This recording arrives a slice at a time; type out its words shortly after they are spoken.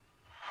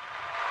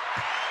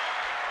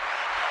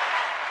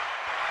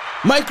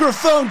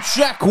Microphone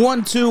check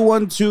 1 2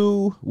 1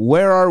 2.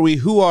 Where are we?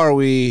 Who are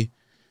we?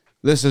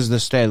 This is the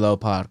Stay Low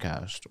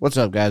podcast. What's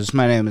up, guys?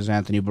 My name is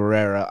Anthony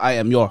Barrera. I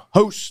am your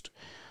host.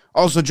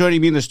 Also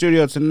joining me in the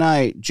studio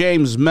tonight,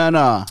 James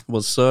Mena.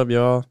 What's up,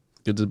 y'all?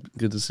 Good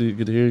to see you.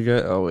 Good to hear you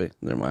guys. Oh wait,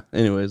 never mind.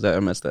 Anyways, I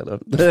messed that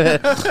up.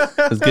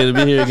 It's good to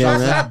be here again,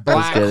 man.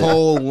 Black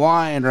hole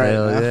wine right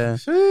Hell now. Yeah.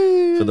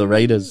 For the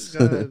Raiders.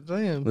 God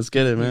damn. Let's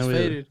get it,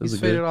 man. He's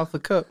faded off the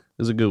cup. It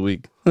was a good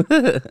week.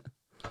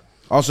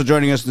 Also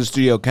joining us in the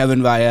studio,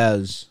 Kevin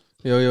Baez.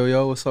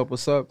 Yo, what's up?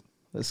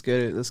 Let's get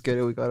it. We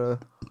got a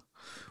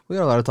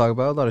lot to talk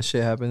about. A lot of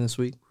shit happened this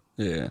week.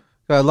 Yeah.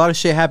 Got a lot of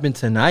shit happened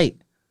tonight,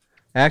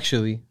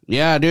 actually.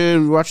 Yeah,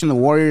 dude, we're watching the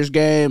Warriors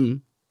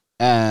game,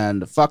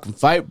 and the fucking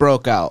fight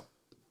broke out.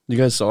 You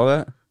guys saw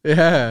that?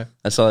 Yeah.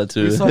 I saw that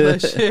too. We saw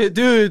that shit.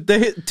 Dude, they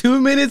hit 2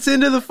 minutes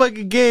into the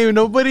fucking game.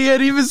 Nobody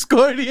had even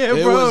scored yet,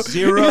 It bro. was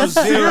 0-0. It was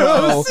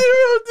 0-0,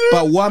 dude.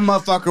 But one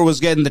motherfucker was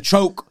getting the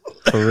choke.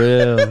 For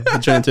real. You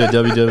turned into a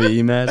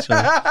WWE match.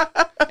 Huh?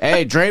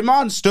 Hey,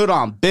 Draymond stood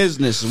on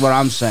business is what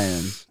I'm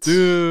saying.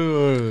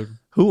 Dude.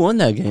 Who won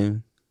that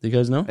game? Do you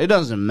guys know? It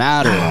doesn't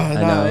matter.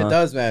 know. It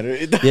does matter.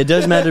 Yeah, it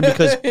does matter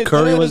because It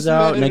Curry does was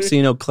out. matter. Next thing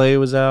you know, Clay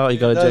was out. He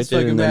got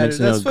ejected. And then next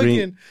thing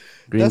you know,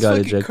 Green That's got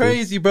fucking ejected.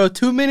 crazy, bro.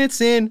 2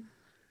 minutes in.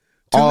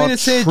 All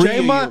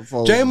Draymond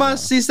Draymond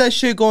sees that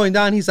shit going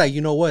down. He's like,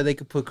 you know what? They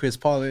could put Chris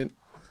Paul in.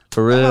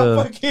 For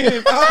real. Fuck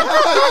him.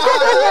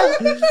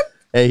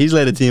 Hey, he's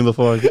led a team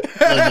before.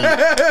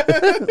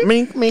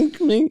 Mink.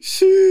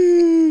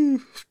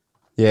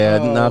 Yeah,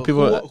 nah,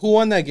 people. Who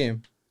won that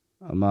game?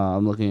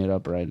 I'm looking it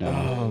up right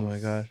now. Oh my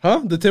god.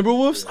 Huh? The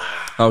Timberwolves?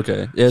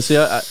 Okay. Yeah, see,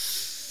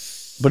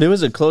 but it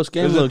was a close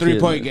game. It was a low-key.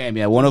 3-point game,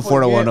 yeah,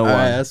 104 to 101.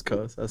 Alright, that's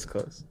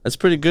close. That's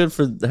pretty good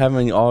for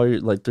having all your,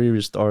 like, 3 of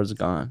your stars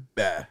gone.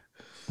 Yeah.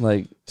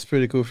 Like, It's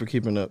pretty cool for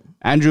keeping up.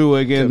 Andrew Kept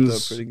Wiggins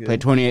up pretty good. played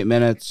 28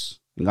 minutes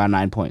and got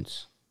 9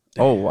 points.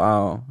 oh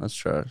wow, that's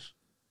trash.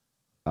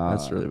 Uh,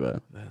 That's really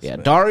bad. yeah,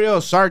 Dario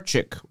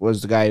Saric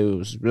was the guy who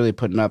was really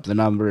putting up the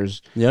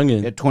numbers. He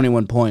Youngin, had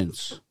 21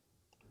 points.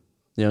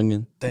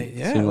 Youngin.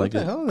 Yeah, Seemed what like the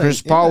it. hell?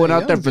 Chris Paul went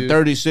out there young for dude.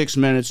 36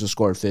 minutes and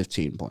scored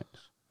 15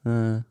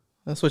 points.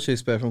 That's what you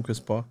expect from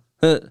Chris Paul.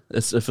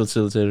 It's a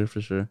facilitator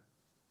for sure.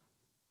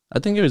 I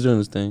think he was doing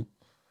his thing.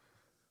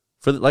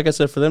 Like I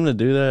said, for them to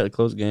do that, a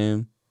close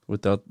game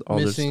without all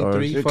Missing their stars.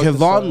 three. Fuck the Kevon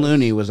stars.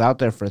 Looney was out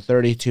there for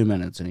 32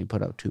 minutes and he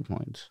put up 2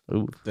 points.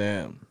 Ooh,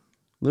 Damn.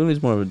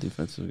 Looney's more of a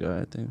defensive guy,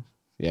 I think.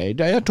 Yeah, he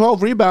had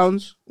 12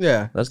 rebounds.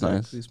 Yeah. That's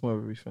nice. He's more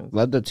of a defense.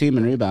 Led the team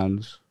in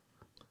rebounds.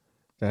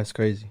 That's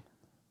crazy.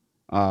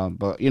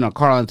 But, you know,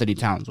 Karl Anthony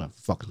Towns went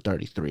for fucking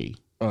 33.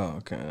 Oh,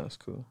 okay. That's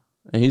cool.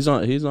 And he's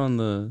on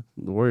the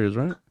Warriors,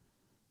 right?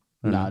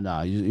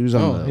 No, he was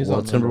on the he's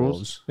on the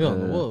Timberwolves. Yeah, on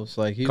the Yeah. Wolves.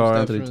 Like, he Karl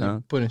was Anthony definitely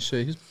Towns. putting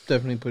shit. He's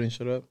definitely putting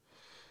shit up.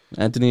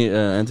 Anthony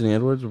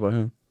Edwards, what about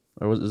him?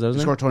 Or is that his He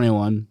name? scored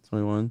 21.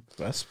 21.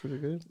 That's pretty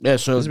good. Yeah,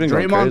 so He's been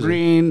going Draymond crazy.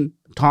 Green,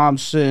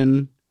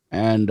 Thompson,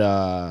 and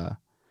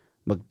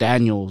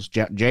McDaniels,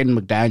 Jaden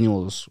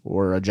McDaniels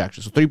were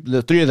ejected. So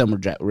the three of them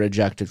were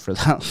rejected for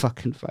that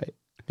fucking fight.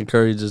 And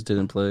Curry just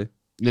didn't play.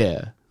 Yeah.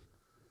 It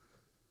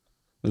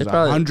was They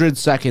probably- 100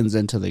 seconds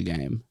into the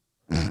game.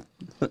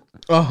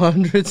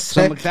 100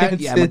 So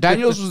seconds.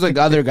 McDaniels was the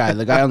other guy,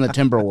 the guy on the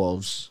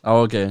Timberwolves.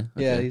 Oh, okay.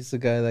 Yeah, Okay. he's the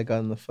guy that got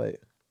in the fight.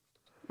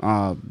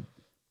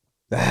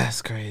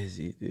 That's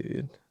crazy,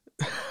 dude.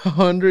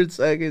 100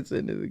 seconds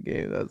into the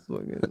game. That's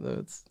fucking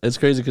nuts. It's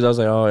crazy because I was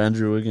like, oh,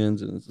 Andrew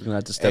Wiggins is going to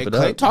have to step it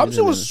Klay up.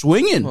 Thompson was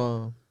swinging.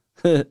 Oh.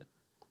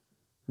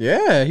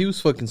 Yeah, he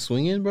was fucking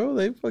swinging, bro.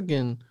 They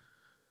fucking...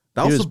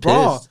 That He was was a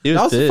brawl. pissed. He was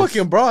That was a pissed.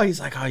 fucking brawl. He's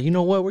like, oh, you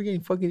know what? We're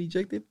getting fucking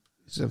ejected.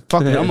 He said,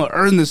 fuck it, I'm going to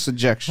earn this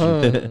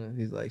ejection.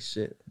 He's like,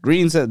 shit.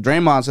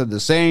 Draymond said the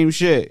same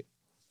shit.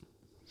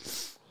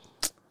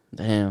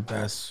 Damn.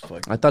 That's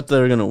fucking... I thought they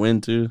were going to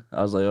win, too.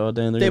 I was like, oh,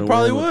 damn, they're They going to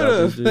probably win. would without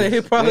have. these dudes.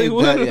 They probably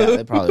would Yeah, they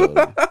have. probably would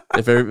have.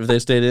 If they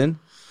stayed in,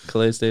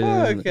 Clay stayed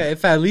in. Okay,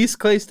 if at least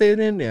Clay stayed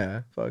in,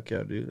 yeah. Fuck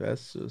yeah, dude.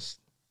 That's just...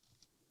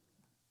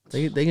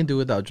 They can do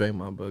without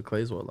Draymond, but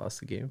Clay's what lost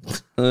the game.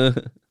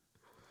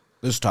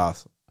 It's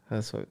tough.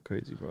 That's what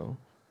crazy, bro.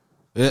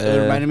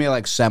 It reminded me of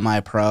like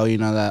Semi-Pro, you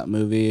know that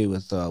movie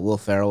with Will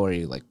Ferrell where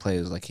he like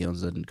plays like he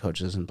owns and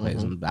coaches and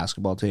plays on the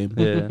basketball team.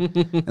 Yeah.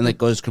 And like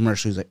goes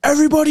commercial, he's like,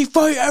 everybody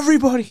fight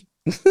everybody.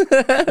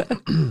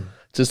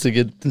 just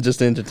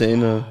to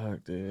entertain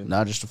Fuck, dude.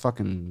 Not just a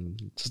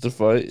fucking just to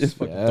fight.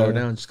 Fucking throw it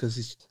down just because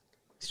he's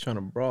trying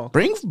to brawl.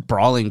 bring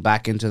brawling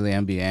back into the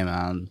NBA,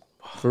 man.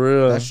 For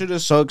real. That shit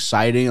is so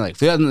exciting. Like,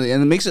 and it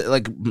makes it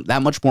like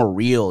that much more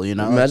real, you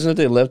know. Imagine if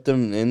they left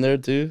them in there,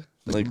 too.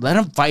 Like, let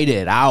them fight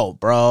it out,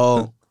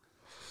 bro.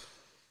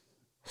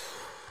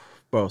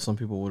 Bro, some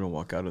people wouldn't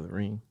walk out of the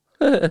ring.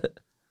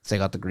 They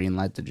got the green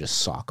light to just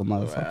sock them,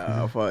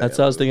 motherfucker. That's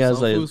what I was thinking. I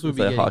was like, fools would it's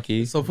be like getting-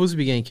 hockey. Some fools would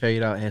be getting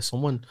carried out. And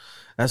someone,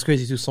 that's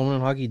crazy too. Someone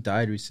in hockey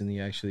died recently,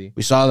 actually.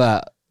 We saw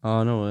that.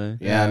 Oh, no way.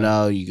 Yeah,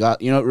 Yeah.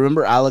 no,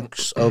 remember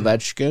Alex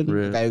Ovechkin? The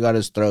Rip. guy who got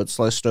his throat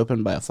sliced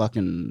open by a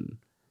fucking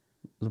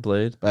The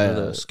blade? by Or a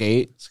the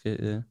skate. skate,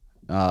 yeah.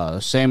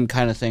 Same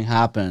kind of thing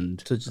happened.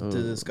 To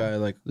this guy,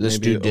 like This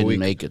maybe dude a didn't week,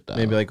 make it though.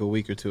 maybe like a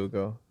week or two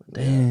ago.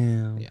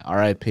 Damn. Yeah,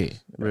 R.I.P.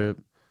 Rip.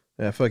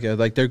 Yeah, fuck yeah.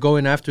 Like they're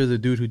going after the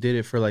dude who did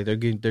it for like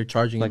they're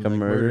charging Like him a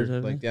murder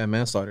type like thing?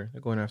 manslaughter.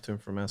 They're going after him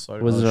for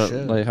manslaughter. Was it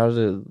shit. like how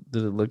did it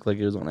look like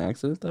it was on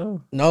accident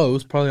though? No, it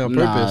was probably on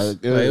purpose.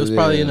 Nah, Like, it was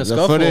probably in a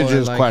scuffle. The footage and,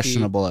 is like,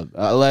 questionable.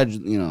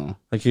 Alleged, you know.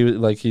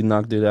 Like he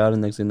knocked it out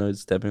and next thing you know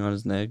he's stepping on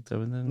his neck type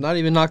of thing. Not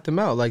even knocked him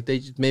out. Like they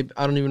just maybe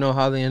I don't even know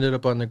how they ended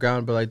up on the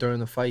ground, but like during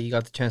the fight, he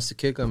got the chance to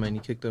kick him and he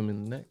kicked him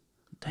in the neck.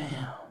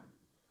 Damn.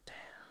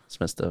 It's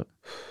messed up.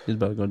 He's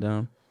about to go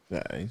down.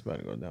 Yeah, he's about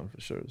to go down for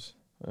sure.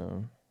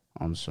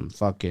 On some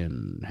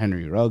fucking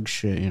Henry Ruggs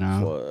shit, you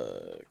know.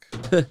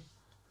 Fuck.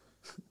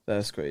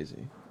 That's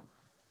crazy.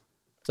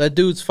 Let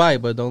dudes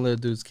fight, but don't let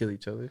dudes kill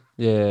each other.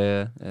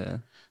 Yeah.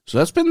 So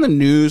that's been the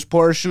news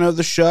portion of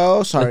the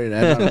show. Sorry to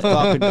end on a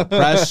fucking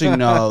depressing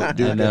note,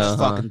 dude.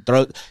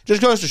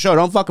 Just goes to show,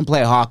 don't fucking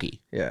play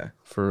hockey. Yeah.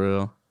 For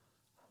real.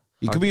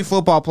 You could be a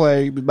football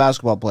player, you could be a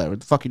basketball player. What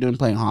the fuck are you doing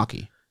playing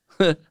hockey?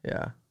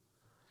 Yeah.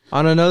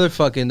 On another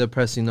fucking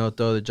depressing note,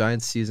 though, the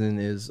Giants' season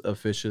is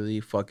officially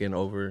fucking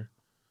over.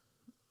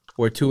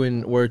 We're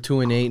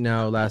 2-8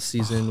 now. Last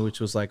season, which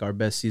was like our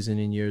best season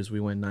in years, we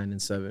went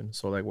 9-7.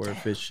 So like we're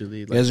officially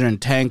You like guys are in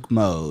tank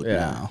mode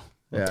now.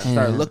 yeah.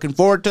 Start looking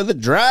forward to the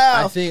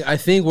draft. I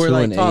think we're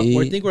like top.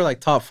 2-8. I think we're like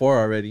top 4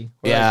 already.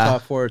 We're Yeah.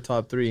 like top 4 or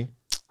top 3.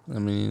 I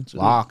mean, it's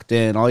Locked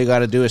in. All you got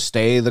to do is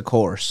stay the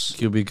course.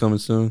 QB coming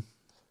soon.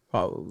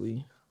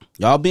 Probably.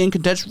 Y'all be in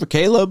contention for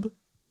Caleb.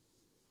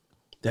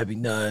 That'd be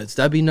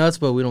nuts,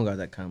 but we don't got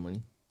that kind of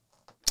money.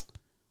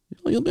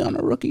 You'll be on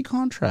a rookie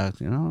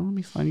contract. You know, it'll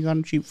be fine. You got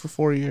him cheap for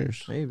 4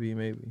 years. Maybe. A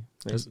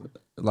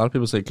lot of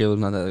people say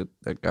Caleb's not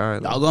that guy.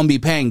 Y'all gonna be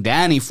paying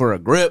Danny for a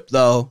grip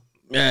though.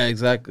 Yeah,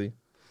 exactly.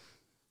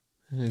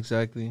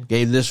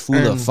 Gave this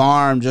fool a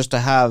farm just to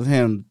have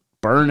him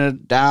burn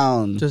it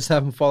down. Just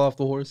have him fall off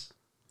the horse.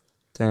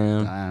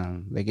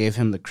 Damn. They gave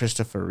him the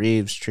Christopher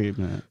Reeves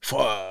treatment.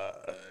 Fuck.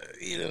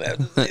 You didn't have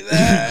to say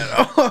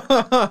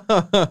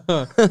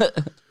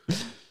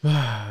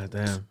that.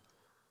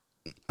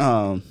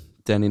 Damn.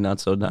 Danny not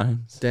so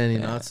dimes. Danny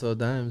not so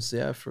dimes.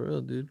 Yeah, for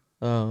real, dude.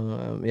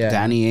 Yeah.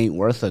 Danny ain't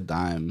worth a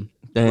dime.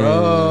 Damn.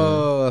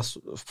 Bro, that's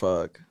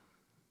fuck.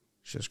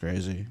 It's just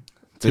crazy.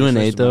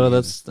 2-8 though.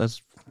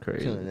 That's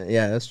crazy.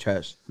 Yeah, that's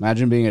trash.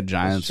 Imagine being a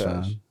Giants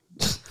trash. fan.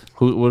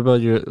 What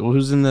about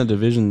who's in that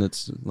division?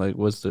 That's like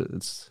it's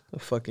The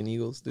fucking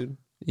Eagles, dude.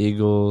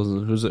 Eagles.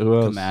 Who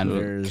else?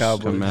 Commanders,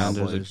 Cowboys.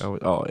 Commanders. Cowboys. Cowboys.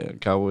 Oh yeah,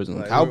 Cowboys and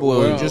Like,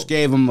 Cowboys just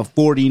gave him a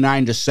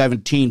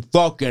 49-17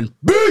 fucking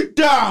beat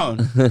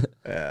down.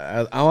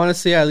 Yeah, I want to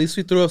say at least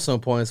we threw up some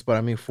points, but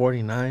I mean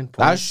 49 points.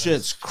 That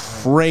shit's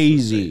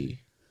crazy.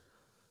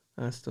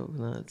 That's still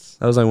nuts.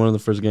 That was like one of the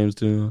first games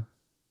too,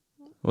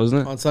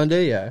 wasn't it? On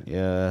Sunday, yeah.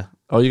 Yeah.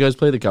 Oh, you guys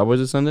played the Cowboys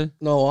this Sunday?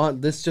 No,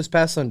 on this just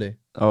past Sunday.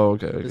 Oh,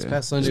 okay. This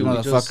past Sunday, This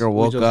motherfucker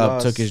woke up,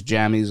 lost. took his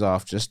jammies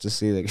off just to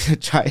see the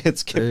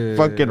Giants get Yeah.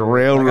 fucking Like,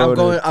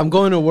 railroaded. I'm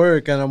going to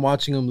work and I'm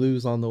watching them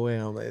lose on the way.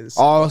 I'm like, this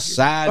all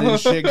sad and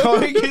shit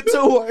going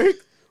into work.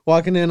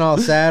 walking in all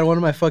sad. One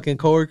of my fucking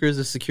coworkers,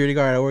 a security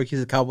guard at work,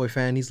 he's a Cowboy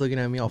fan. He's looking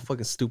at me all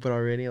fucking stupid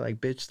already. Like,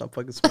 bitch, stop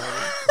fucking smiling.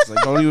 It's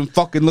like, don't even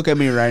fucking look at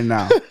me right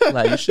now.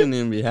 Like you shouldn't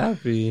even be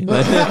happy.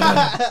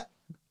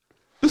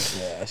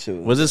 Yeah, I should.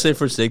 What does it say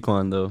for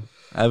Saquon though?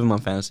 I have him on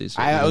fantasy.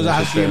 So I was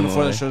asking him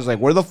before the show. I was like,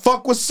 where the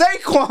fuck was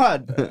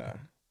Saquon?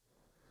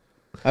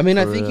 I mean,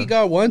 I For think he real.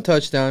 got one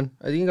touchdown.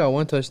 I think he got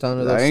one touchdown.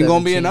 Of That those ain't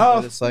gonna be 17,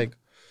 enough.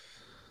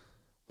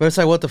 But it's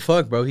like, what the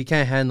fuck, bro? He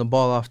can't hand the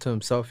ball off to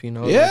himself, you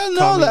know? Yeah, Like, no,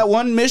 Tommy- that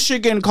one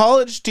Michigan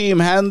college team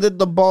handed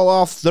the ball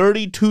off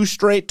 32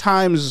 straight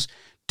times,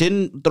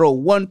 didn't throw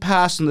one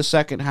pass in the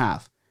second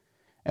half.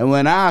 And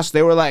when asked,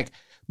 they were like,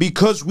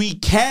 because we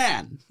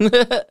can.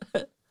 That's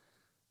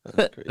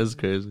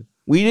crazy.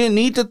 We didn't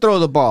need to throw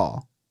the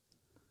ball.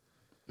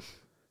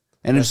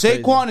 And That's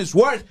if Saquon is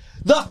worth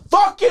the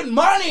fucking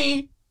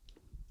money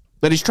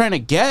that he's trying to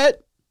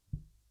get,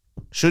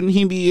 shouldn't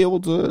he be able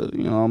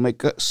to,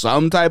 make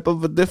some type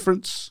of a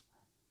difference?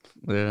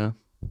 Yeah.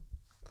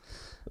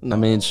 I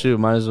mean, shoot,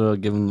 might as well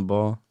give him the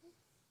ball.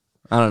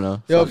 I don't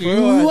know. Yo, for real,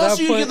 Who at else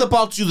that you give the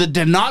ball to? The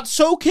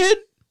Donatso kid?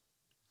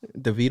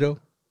 DeVito?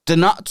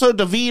 Donatso,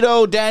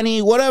 DeVito,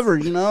 Danny, whatever,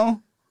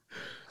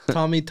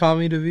 Tommy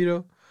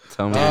DeVito?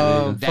 Tell me.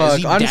 Fuck, Is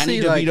he honestly,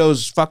 Danny like-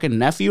 DeVito's fucking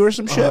nephew or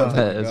some shit?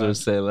 As I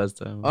said last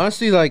time.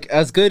 Honestly, like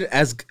as good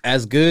as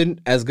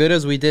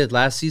we did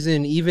last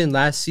season, even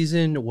last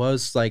season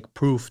was like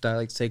proof that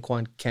like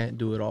Saquon can't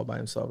do it all by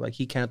himself. Like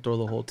he can't throw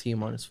the whole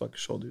team on his fucking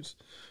shoulders.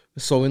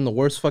 So in the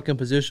worst fucking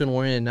position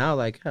we're in now,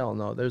 like hell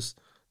no, there's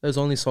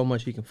only so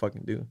much he can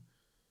fucking do.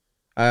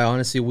 I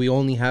honestly, we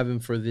only have him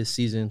for this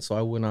season, so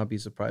I would not be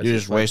surprised. You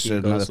if, just like, he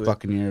wasted goes another with-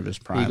 fucking year of his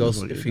prime.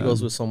 If he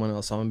goes with someone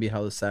else, I'm gonna be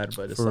hella sad.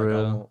 But it's For like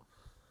real.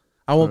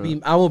 I won't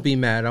be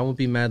mad. I won't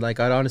be mad. Like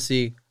I'd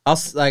honestly, I'm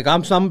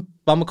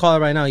gonna call it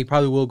right now. He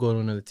probably will go to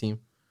another team.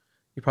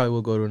 He probably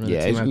will go to another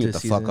Yeah, team he's after gonna get this the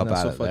season. fuck up That's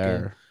out what of fucking-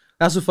 there.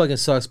 That's what fucking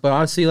sucks. But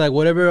honestly, like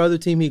whatever other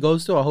team he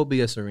goes to, I hope he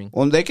gets a ring.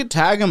 Well, they could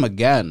tag him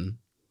again.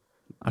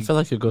 I feel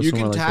like it goes You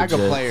somewhere can like tag the a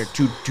Jets. player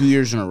two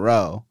years in a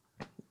row.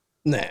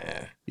 Nah.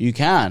 You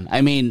can.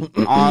 I mean,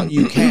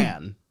 you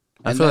can.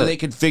 And feel then like- they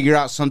could figure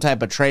out some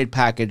type of trade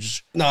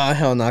package. Nah,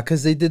 hell no.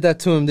 Because they did that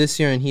to him this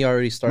year and he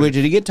already started. Wait,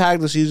 did he get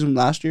tagged the season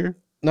last year?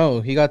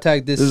 No, he got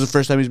tagged This is the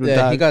first time he's been Yeah,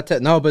 tagged? he got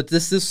tagged. No, but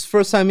this is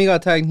first time he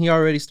got tagged and he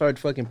already started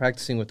fucking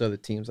practicing with other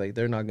teams. Like,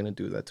 they're not going to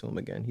do that to him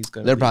again. He's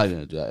going to They're probably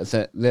going to do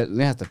that.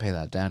 They have to pay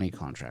that Danny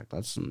contract.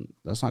 That's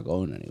not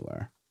going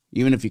anywhere.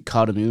 Even if you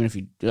cut him, even if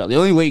you... The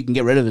only way you can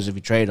get rid of him is if you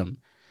trade him.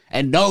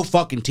 And no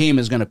fucking team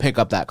is going to pick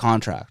up that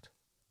contract.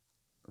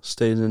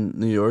 Stays in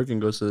New York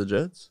and goes to the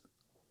Jets.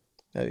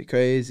 That'd be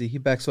crazy. He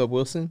backs up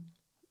Wilson.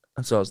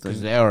 That's what I was Because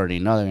thinking. they already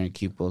know they're going to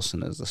keep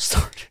Wilson as the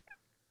starter.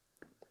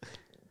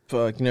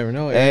 Fuck, you never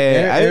know. Hey,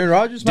 Aaron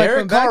Rodgers might Derek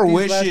come back Carr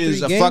these last wishes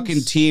 3 a games.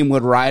 fucking team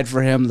would ride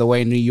for him the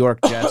way New York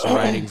Jets are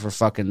riding for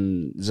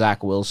fucking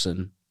Zach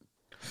Wilson.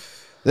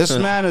 This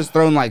man has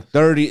thrown like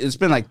 30. It's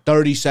been like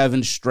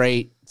 37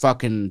 straight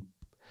fucking.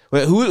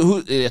 Wait,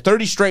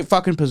 30 straight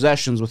fucking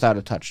possessions without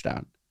a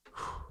touchdown.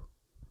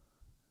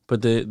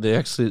 But they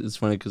actually, it's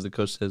funny because the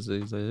coach says that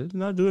he's like, he's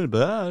not doing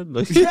bad.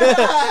 Like,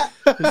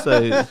 it's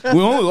like,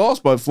 We only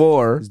lost by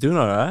 4. he's doing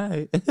all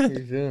right.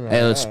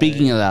 Hey,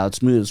 speaking of that,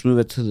 let's move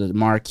it to the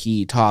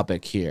marquee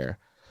topic here.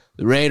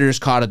 The Raiders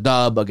caught a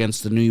dub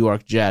against the New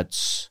York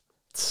Jets.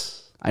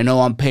 I know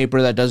on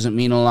paper that doesn't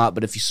mean a lot,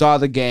 but if you saw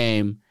the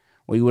game,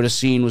 what you would have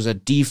seen was a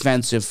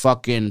defensive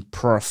fucking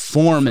For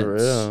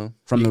performance real.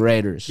 from the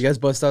Raiders. You guys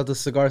bust out the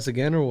cigars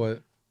again or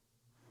what?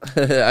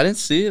 I didn't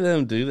see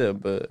them do that,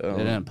 but They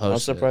didn't I'm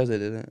post it. surprised they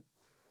didn't.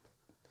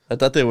 I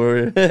thought they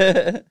were.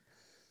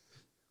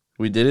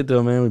 We did it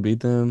though, man. We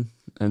beat them,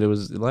 and it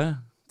was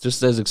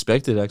just as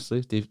expected.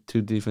 Actually,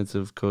 2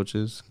 defensive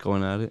coaches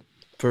going at it,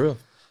 For real.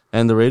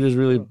 and the Raiders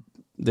really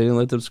they didn't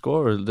let them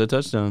score the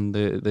touchdown.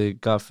 They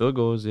got field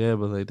goals, yeah,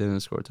 but they didn't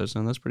score a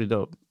touchdown. That's pretty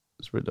dope.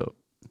 That's pretty dope.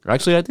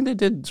 Actually, I think they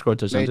did score a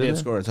touchdown. They didn't did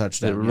score a They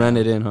touchdown. ran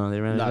it in, huh? They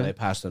ran it No, in. they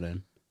passed it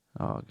in.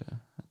 Oh, okay.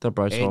 I thought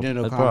Bryce Hall. Aiden I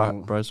O'Connell.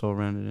 thought Bryce Hall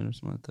ran it in or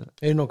something like that.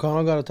 Aiden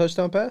O'Connell got a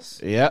touchdown pass?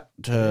 Yep,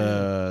 to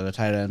the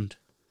tight end,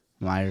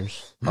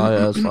 Myers. Oh yeah,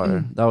 that was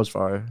fire. That was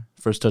fire.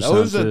 First That touchdown.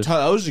 was too.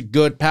 that was a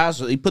good pass.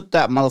 He put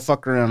that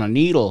motherfucker on a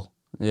needle.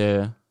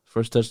 Yeah,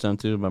 first touchdown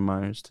too by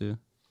Myers too.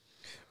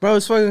 Bro,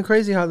 it's fucking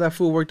crazy how that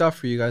fool worked out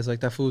for you guys.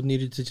 Like, that fool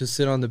needed to just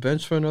sit on the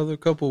bench for another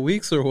couple of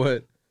weeks or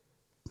what?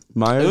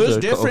 Myers It was or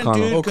different,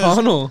 O'Connell? dude. 'Cause-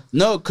 O'Connell.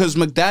 No, because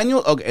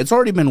McDaniel. Okay, it's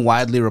already been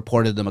widely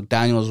reported that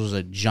McDaniel's was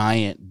a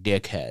giant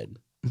dickhead.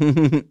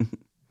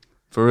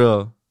 For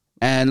real.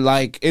 And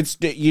like it's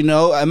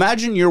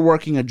imagine you're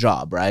working a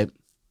job, right?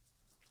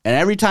 And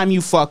every time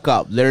you fuck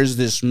up, there's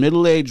this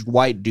middle-aged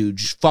white dude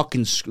just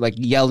fucking like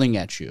yelling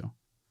at you.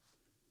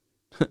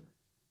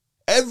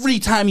 Every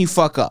time you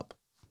fuck up.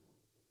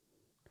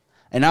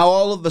 And now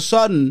all of a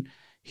sudden,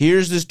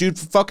 here's this dude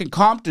from fucking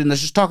Compton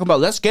that's just talking about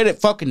let's get it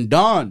fucking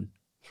done.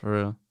 For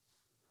real.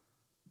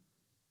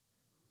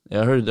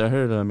 Yeah, I heard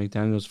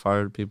McDaniel's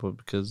fired people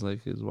because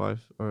like his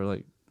wife or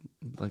like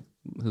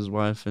his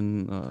wife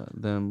and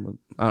them,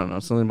 I don't know,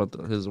 something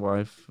about his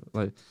wife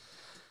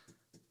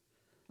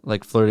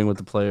like flirting with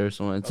the player or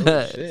something like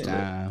that. shit.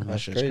 Nah,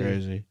 that's just crazy.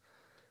 crazy.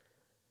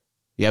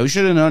 Yeah, we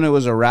should have known it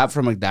was a rap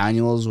for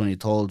McDaniels when he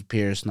told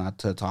Pierce not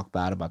to talk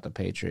bad about the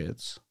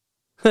Patriots.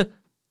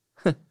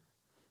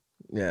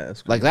 Yeah,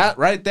 that's Like that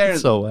right there.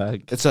 So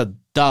whack. It's a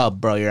dub,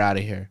 bro. You're out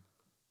of here.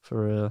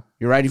 For real.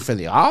 You're writing for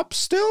the ops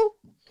still?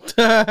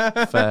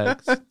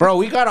 Facts. Bro,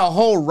 we got a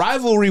whole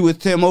rivalry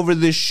with him over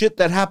this shit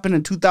that happened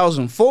in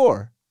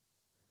 2004.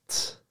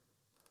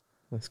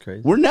 That's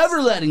crazy. We're never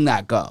letting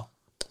that go.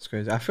 That's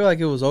crazy. I feel like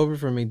it was over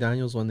for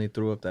McDaniels when they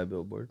threw up that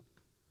billboard.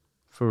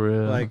 For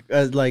real. Like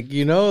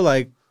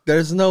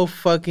there's no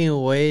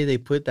fucking way they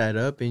put that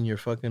up in your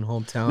fucking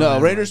hometown. No,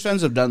 and, Raiders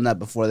fans have done that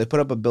before. They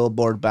put up a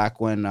billboard back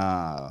when,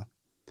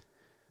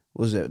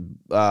 was it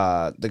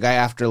the guy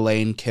after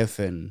Lane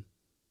Kiffin?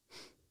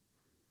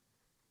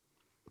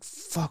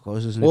 Fuck, what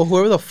was his name? Well,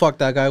 whoever the fuck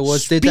that guy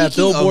was, did that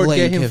Speaking of billboard Lane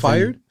get him Kiffin-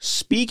 fired?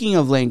 Speaking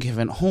of Lane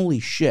Kiffin, holy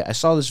shit! I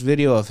saw this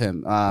video of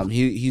him.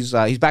 He's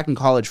back in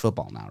college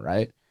football now,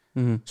 right?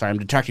 Mhm. Sorry, I'm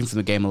detracting from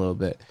the game a little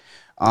bit.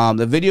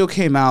 The video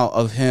came out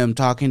of him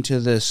talking to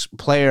this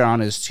player on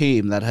his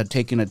team that had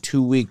taken a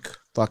 2-week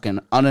fucking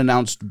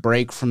unannounced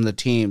break from the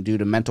team due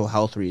to mental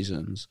health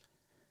reasons.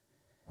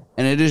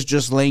 And it is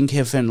just Lane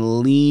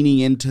Kiffin leaning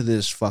into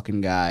this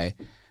fucking guy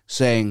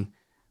saying,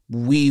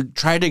 we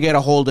tried to get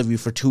a hold of you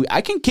for 2 weeks.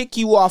 I can kick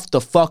you off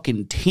the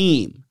fucking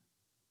team.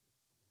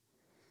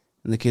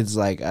 And the kid's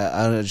like,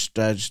 I just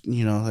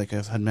like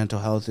I've had mental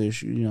health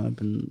issues. I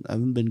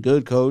haven't been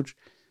good, coach.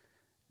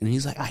 And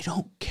he's like, I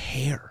don't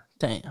care.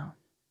 Damn.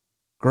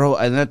 Girl,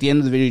 and at the end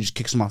of the video, he just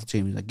kicks him off the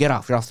team. He's like, get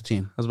off. You're off the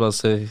team. I was about to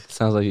say,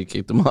 sounds like you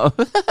kicked him off.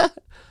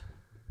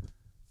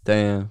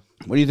 Damn.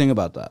 What do you think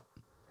about that?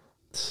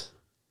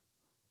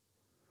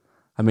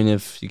 I mean,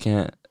 if you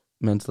can't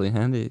mentally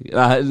handle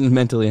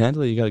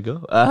it, you gotta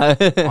go.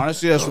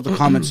 Honestly, that's what the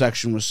comment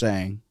section was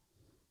saying.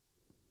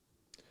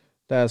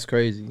 That's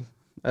crazy.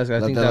 I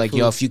That think they're that like, fool-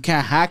 yo, if you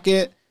can't hack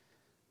it, get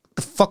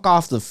the fuck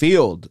off the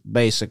field,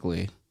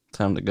 basically.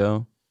 Time to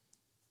go.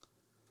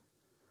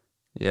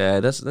 Yeah,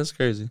 that's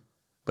crazy.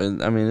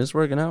 But I mean, it's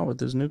working out with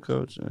this new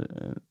coach,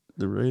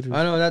 the Raiders.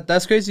 I know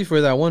that's crazy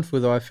for that one fool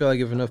though. I feel like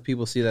if enough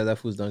people see that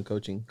fool's done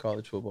coaching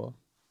college football.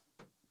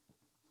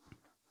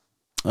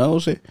 Oh, we'll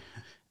see.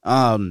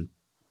 But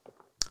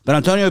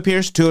Antonio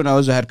Pierce 2-0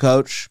 as a head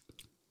coach.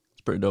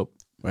 It's pretty dope.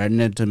 We're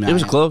heading into It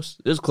was close.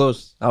 It was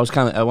close. I was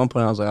kind of at one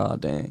point. I was like, "Oh,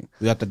 dang."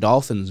 We got the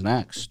Dolphins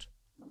next.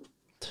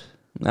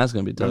 That's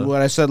gonna be tough. Remember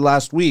what I said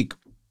last week?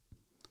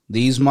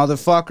 These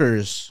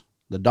motherfuckers,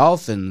 the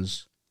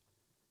Dolphins,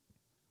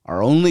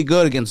 are only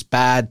good against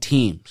bad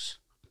teams.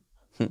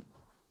 Kind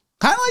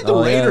of like the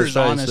Raiders,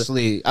 right.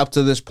 honestly, up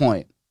to this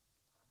point.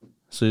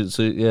 So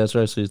yeah, that's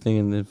right. So you're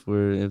thinking if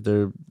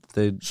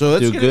they So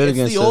do good it's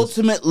against the us.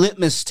 ultimate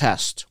litmus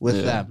test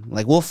with them.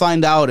 Like, we'll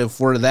find out if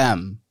we're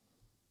them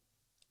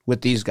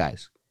with these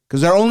guys.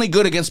 Because they're only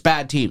good against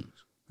bad teams.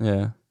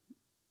 Yeah.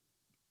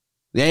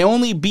 They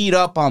only beat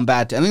up on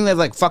bad teams. I think they have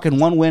like fucking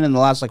one win in the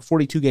last like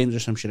 42 games or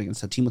some shit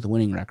against a team with a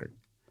winning record.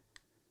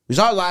 We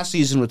saw it last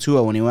season with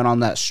Tua when he went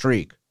on that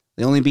streak.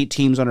 They only beat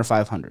teams under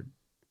 500.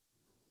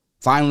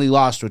 Finally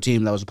lost to a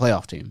team that was a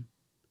playoff team.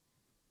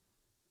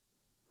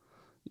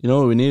 You know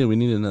what we needed? We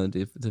needed another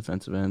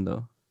defensive end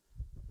though.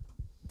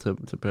 To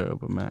pair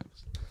up with Max.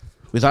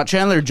 We thought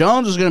Chandler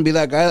Jones was going to be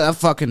that guy. That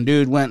fucking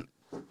dude went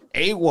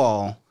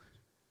AWOL.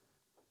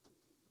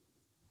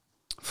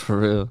 For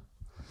real.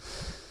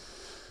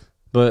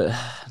 But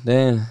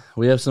then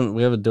we have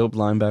a dope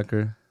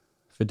linebacker,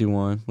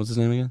 51. What's his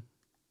name again?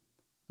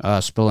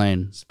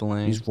 Spillane.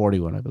 Spillane. He's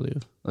 41, I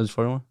believe. Oh, he's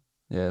 41?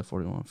 Yeah,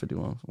 41,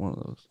 51. One of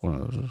those. One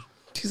of those.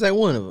 He's like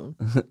one of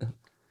them.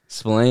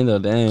 Spillane though,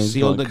 dang. He's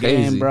Sealed the going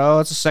crazy. game, bro.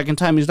 It's the second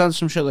time he's done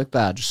some shit like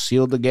that. Just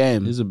sealed the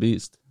game. He's a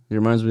beast. He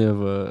reminds me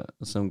of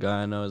some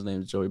guy I know. His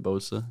name's Joey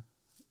Bosa.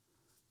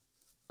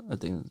 I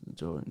think it's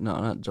Joey.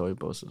 No, not Joey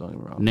Bosa. Don't get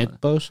me wrong.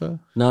 Nick Bosa?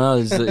 No,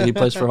 he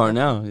plays for Hart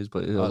now. He's a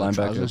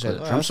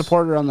linebacker. Trump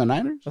supporter on the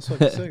Niners? That's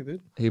what I'm saying,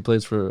 dude. He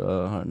plays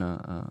for Hart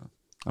now.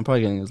 I'm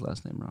probably getting his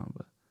last name wrong,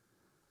 but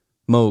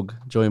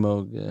Joey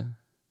Moog. Yeah,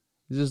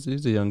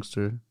 he's a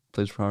youngster.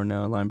 Plays for Hart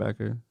now,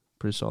 linebacker,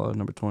 pretty solid,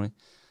 number 20.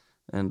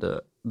 And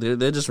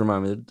they just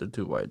remind me. They're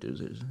two white dudes.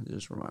 They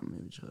just remind me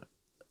of each other.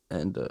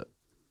 And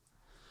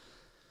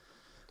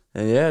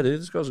yeah, dude,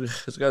 this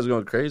guy's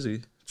going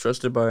crazy.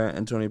 Trusted by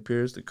Antonio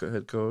Pierce, the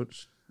head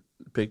coach.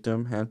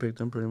 Handpicked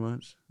him pretty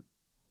much.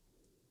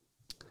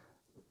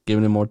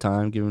 Giving him more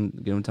time, giving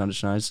him time to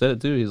shine. He said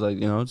it too. He's like,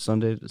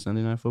 Sunday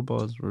night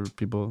football is where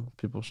people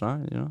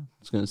shine.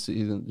 It's gonna see.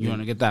 You want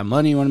to get that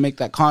money? You want to make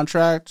that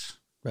contract?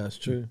 That's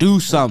true.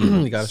 Do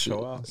something. You got to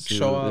show out.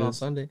 Show out on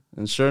Sunday.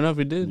 And sure enough,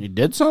 he did. He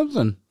did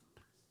something.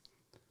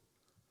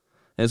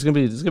 And it's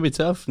gonna be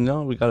tough.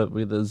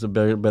 There's a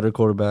better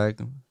quarterback.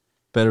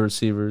 Better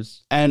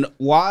receivers. And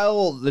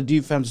while the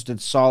defense did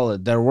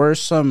solid, there were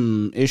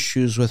some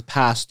issues with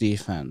pass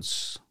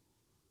defense.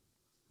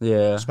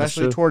 Yeah.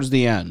 Especially towards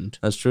the end.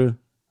 That's true.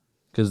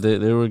 Because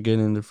they were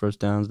getting their first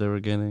downs. They were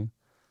getting...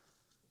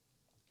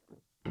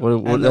 There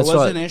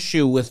was an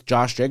issue with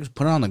Josh Jacobs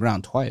putting it on the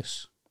ground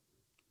twice.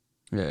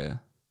 Yeah.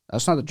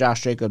 That's not the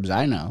Josh Jacobs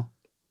I know.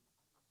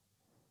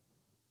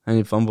 And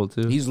he fumbled,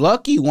 too. He's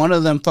lucky one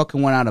of them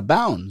fucking went out of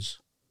bounds.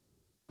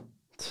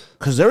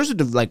 Because there was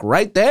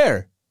right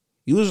there.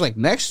 He was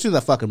next to the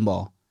fucking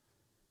ball.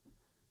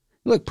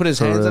 He put his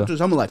hands up to his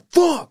helmet like,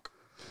 fuck!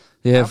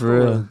 Yeah, for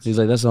real. He's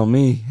like, that's on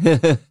me.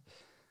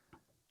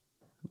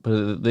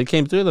 But they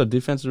came through though.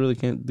 Defense really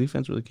came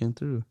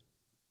through.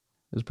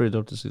 It's pretty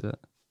dope to see that.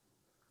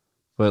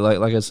 But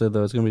like I said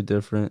though, it's gonna be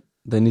different.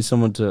 They need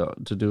someone to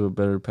do a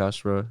better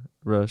pass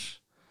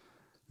rush.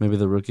 Maybe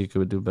the rookie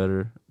could do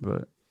better.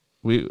 But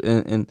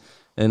and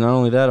not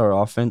only that, our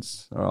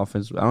offense. I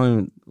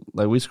don't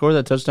even we scored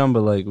that touchdown,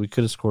 but we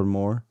could have scored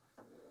more.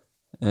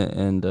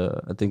 And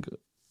I think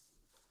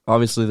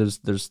obviously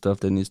there's stuff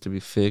that needs to be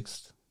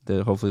fixed.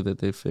 That hopefully that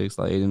they fix.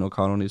 Like Aiden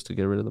O'Connell needs to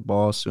get rid of the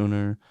ball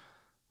sooner.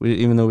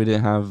 Even though we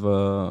didn't have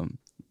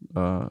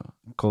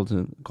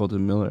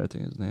Colton Miller, I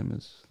think his name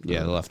is.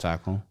 Yeah, the left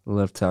tackle. The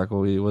left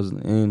tackle. He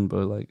wasn't in,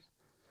 but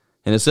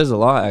and it says a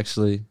lot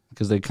actually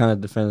because they kind of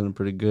defended him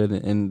pretty good,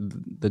 and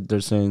they're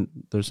saying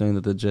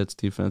that the Jets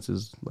defense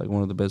is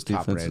one of the best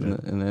defenses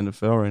in the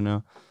NFL right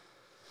now,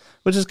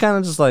 which is kind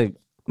of just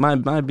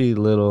might be a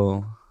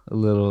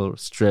little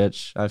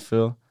stretch, I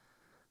feel.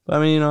 But I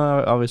mean,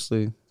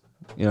 obviously,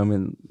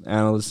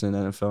 analysts in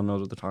NFL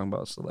knows what they're talking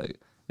about. So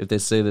if they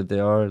say that they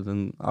are,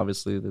 then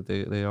obviously that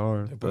they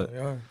are. But they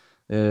are.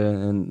 Yeah,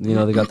 and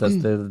they got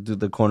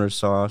the corner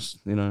sauce,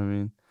 you know what I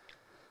mean?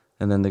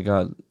 And then they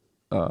got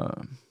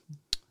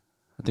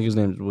I think his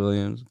name's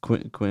Williams,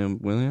 Quinn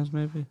Williams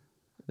maybe?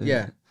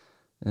 Yeah.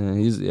 And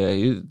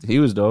he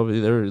was dope.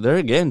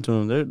 They're getting to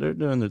him. They're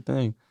doing their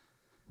thing.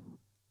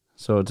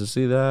 So to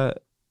see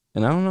that,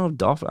 and I don't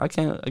know, I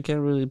can't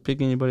really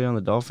pick anybody on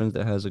the Dolphins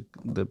that has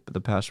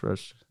the pass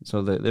rush.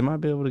 So they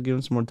might be able to give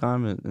him some more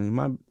time,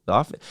 and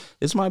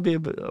this might be a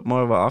bit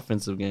more of an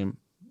offensive game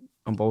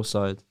on both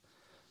sides.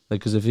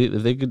 Because if he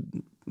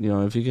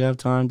could have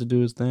time to do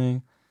his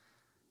thing,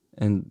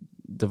 and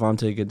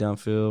Devontae get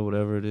downfield,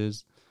 whatever it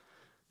is.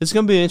 It's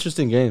gonna be an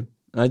interesting game.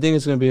 I think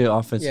it's gonna be an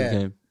offensive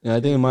game. And I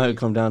think it might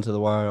come down to the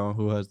wire on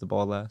who has the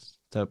ball last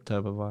type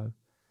of vibe.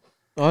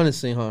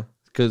 Honestly, huh?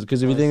 Because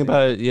if you think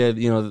about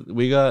it,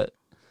 we got.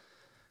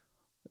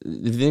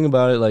 If you think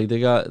about it, like they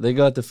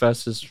got the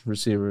fastest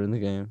receiver in the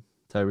game,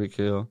 Tyreek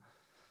Hill,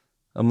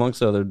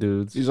 amongst other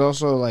dudes. He's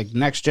also like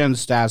Next Gen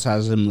Stats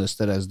has him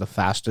listed as the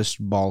fastest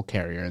ball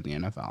carrier in the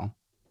NFL.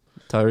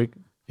 Tyreek,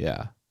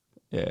 Yeah.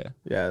 yeah,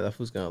 That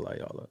fool's gonna light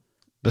y'all up.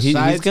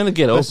 he's gonna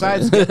get open.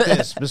 Besides, get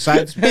this.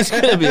 Besides, He's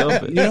gonna be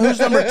open. you know who's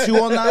number 2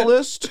 on that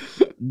list?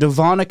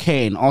 Devon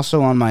Kane,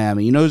 also on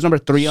Miami. You know who's number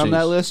 3 on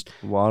that Sheesh. list?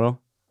 Waddle,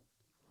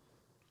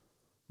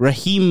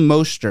 Raheem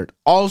Mostert,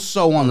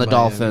 also on the Miami.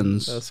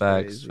 Dolphins. That's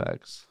facts.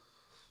 crazy.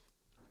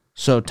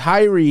 So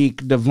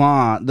Tyreek,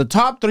 Devon, the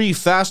top 3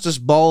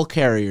 fastest ball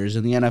carriers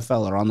in the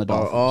NFL are on the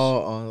Dolphins.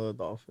 All on the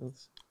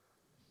Dolphins.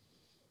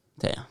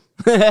 Damn.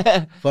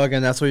 Fuck,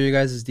 and that's where you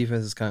guys'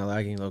 defense is kind of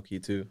lagging low key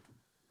too.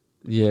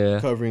 Yeah,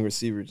 Covering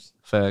receivers.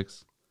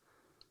 facts.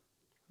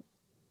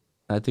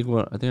 I think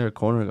our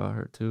corner got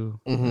hurt too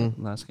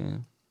last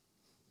game,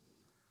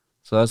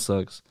 so that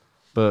sucks.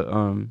 But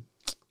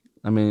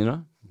I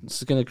mean,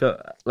 it's gonna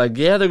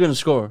they're gonna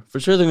score for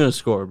sure. They're gonna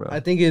score, bro. I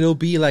think it'll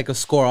be like a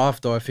score off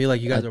though. I feel like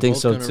you guys I are think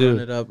both so, gonna too. run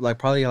it up, like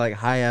probably like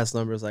high ass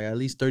numbers, like at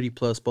least 30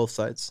 plus both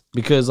sides.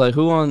 Because like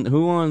who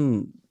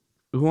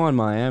on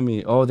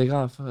Miami? Oh, they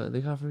got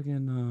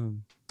freaking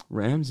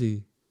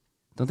Ramsey.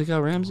 Don't they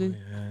got Ramsey?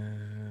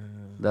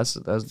 That's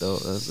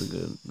dope.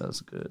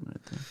 That's good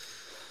right there.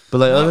 But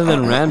like other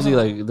than Ramsey,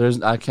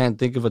 like I can't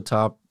think of a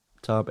top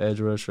edge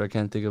rusher. I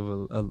can't think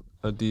of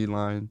a D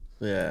line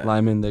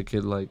lineman that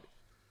could like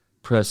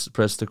press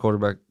the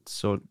quarterback.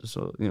 So.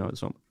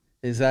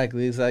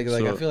 Exactly. Like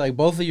I feel like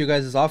both of you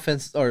guys'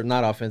 defenses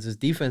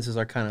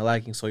are kind of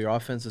lacking. So your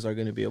offenses are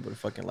gonna be able to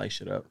fucking light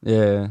shit up.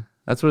 Yeah,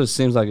 that's what it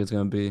seems like it's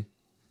gonna be.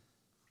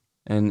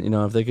 And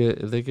if they could do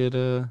it, they could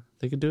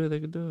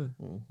do it.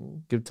 Mm-hmm.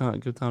 Give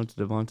time to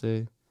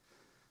Devontae,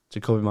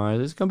 Jacoby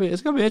Myers. It's gonna be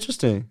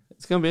interesting.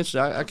 It's gonna be interesting.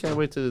 I can't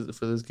wait for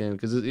this game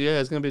because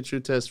it's gonna be a true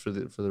test for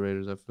the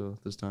Raiders. I feel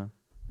this time.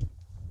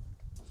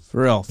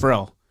 For real.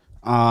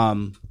 How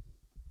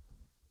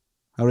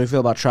do you feel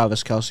about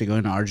Travis Kelce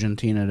going to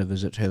Argentina to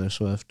visit Taylor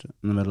Swift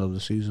in the middle of the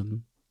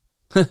season?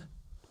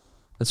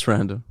 That's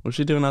random. What's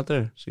she doing out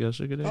there? She got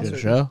a good She day. had a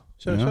show?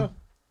 Sure, Yeah. sure.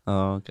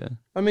 Oh, okay.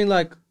 I mean,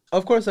 like,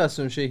 of course, that's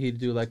some shit he'd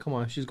do. Like, come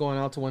on, if she's going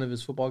out to one of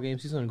his football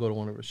games, he's gonna go to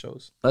one of her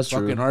shows. That's Fucking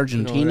true. You know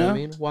Argentina? what I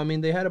mean? Well, I mean,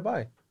 they had to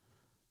buy.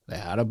 They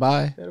had a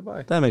bye.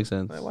 That makes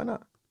sense. Like, why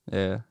not?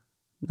 Yeah.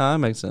 No, that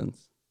makes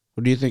sense.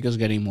 What do you think is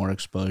getting more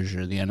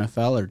exposure, the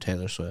NFL or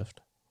Taylor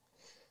Swift?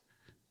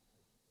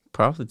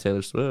 Probably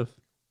Taylor Swift.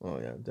 Oh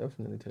yeah,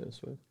 definitely Taylor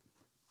Swift.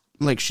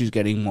 Like she's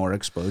getting more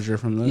exposure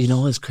from this? You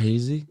know what's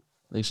crazy?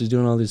 Like she's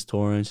doing all these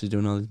touring, she's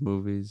doing all these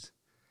movies.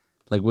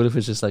 Like what if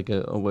it's just like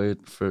a way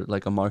for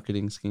like a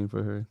marketing scheme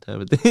for her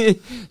type of thing?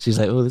 She's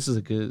like, oh, this is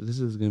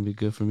gonna be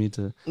good for me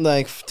to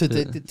Like to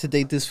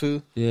date this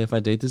fool. yeah. If I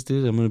date this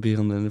dude, I'm gonna be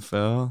on the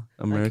NFL.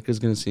 America's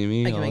gonna see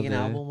me. I can all make an day.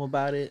 album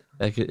about it.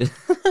 I could.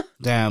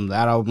 Damn,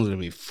 that album's gonna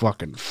be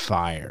fucking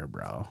fire,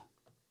 bro.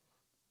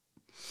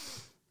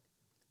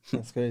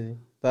 That's crazy.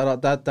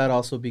 That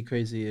also be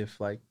crazy if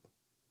like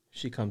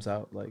she comes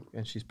out like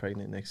and she's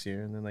pregnant next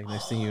year, and then like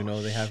next thing you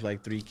know they have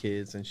like 3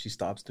 kids and she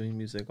stops doing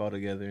music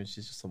altogether and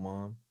she's just a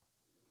mom.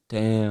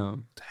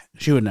 Damn.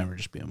 She would never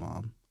just be a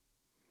mom.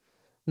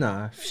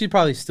 Nah, she'd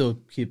probably still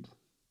keep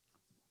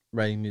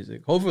writing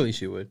music. Hopefully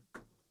she would.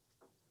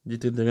 You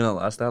think they're gonna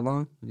last that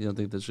long? You don't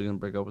think that she's gonna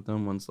break up with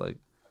them once like?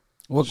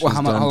 How She's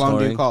long done do you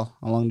touring. call?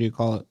 How long do you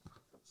call it?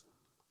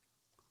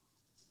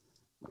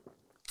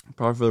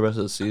 Probably for the rest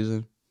of the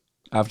season.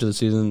 After the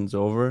season's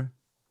over,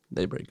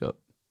 they break up.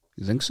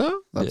 You think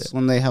so? That's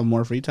when they have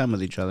more free time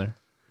with each other.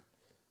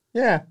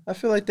 Yeah, I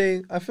feel like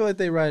they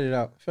ride it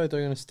out. I feel like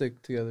they're gonna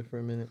stick together for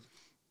a minute.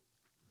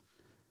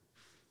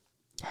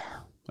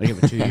 I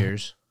give it 2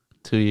 years.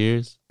 2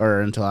 years.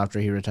 Or until after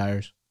he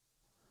retires.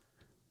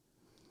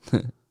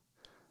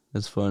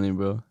 That's funny,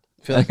 bro.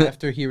 I feel like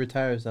after he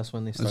retires, that's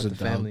when they start That's a the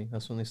dub. family.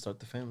 That's when they start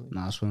the family.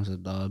 Nah, this one's a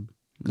dub.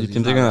 You He's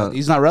think they're not- gonna?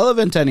 He's not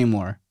relevant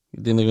anymore.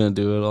 You think they're gonna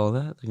do it all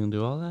that? They're gonna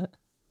do all that?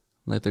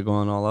 Like they're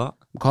going all out?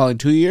 I'm calling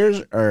 2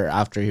 years or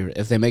after he.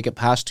 If they make it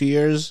past 2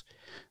 years,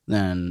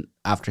 then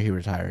after he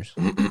retires.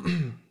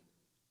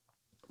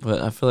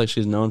 But I feel like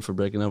she's known for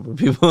breaking up with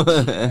people.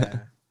 Yeah.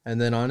 And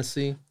then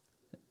honestly, it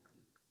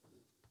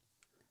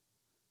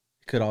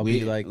could all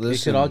be like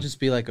it could all just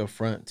be like a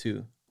front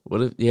too.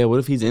 What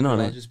if he's in It on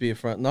could all it? just be a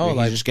front. No, Like,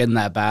 like he's just getting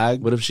that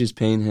bag. What if she's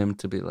paying him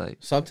to be like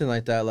something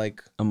like that.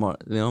 Like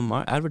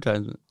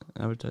advertisement?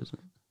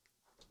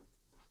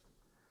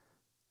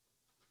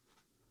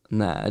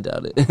 Nah, I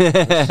doubt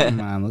it.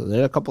 Man,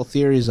 there are a couple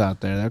theories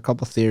out there.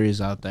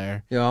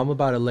 yo, I'm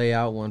about to lay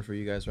out one for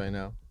you guys right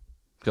now.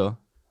 Go.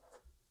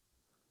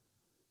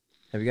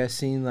 Have you guys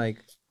seen like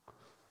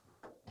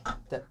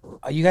that?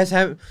 You guys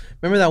have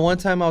remember that one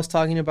time I was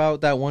talking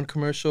about that one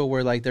commercial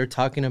where like they're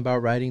talking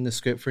about writing the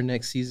script for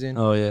next season,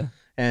 Oh yeah.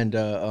 and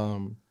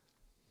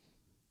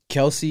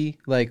Kelsey,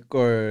 like,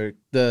 or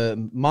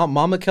the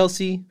Mama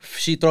Kelsey,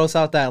 she throws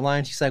out that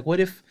line. She's like, what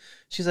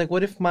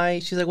if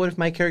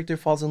my character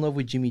falls in love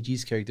with Jimmy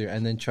G's character?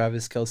 And then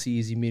Travis Kelsey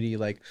is immediately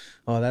like,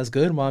 oh, that's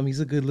good, Mom. He's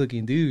a good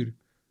looking dude.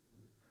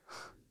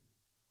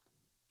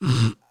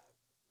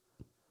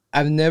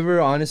 I've never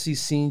honestly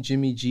seen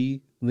Jimmy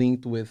G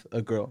linked with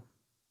a girl.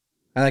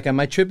 And like, am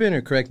I tripping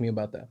or correct me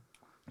about that?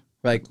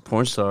 Like,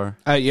 porn star.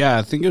 Yeah,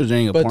 I think it was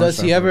dating a porn but does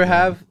star he for ever a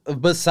while.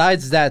 have,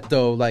 besides that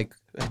though, like,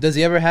 has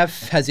he ever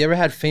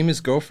had famous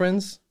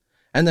girlfriends?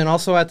 And then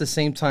also at the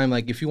same time,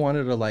 like, if you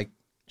wanted to like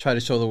try to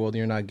show the world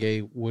you're not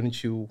gay,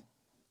 wouldn't you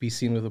be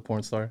seen with a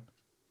porn star?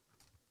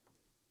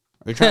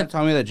 Are you trying to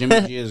tell me that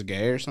Jimmy G is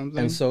gay or something?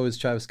 And so is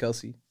Travis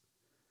Kelsey.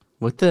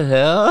 What the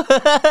hell?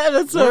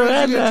 That's so Where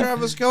did you get random.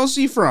 Travis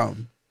Kelsey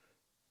from?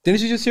 Didn't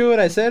you just hear what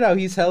I said? How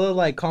he's hella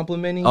like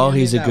complimenting. Oh, him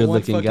he's in a that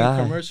one good-looking fucking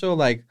guy. Commercial,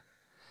 like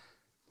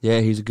Yeah,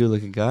 he's a good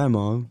looking guy,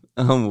 Mom.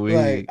 I'm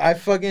weird. like I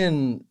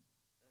fucking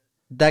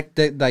that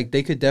like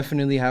they could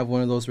definitely have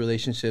one of those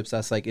relationships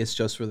that's like it's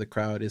just for the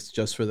crowd, it's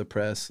just for the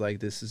press.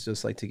 Like this is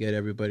just like to get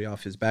everybody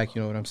off his back.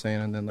 You know what I'm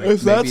saying? And then like,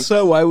 If maybe, that's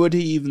so, why would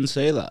he even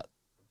say that?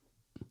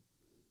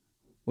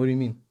 what do you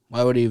mean?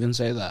 Why would he even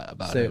say that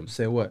about him?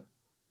 Say what?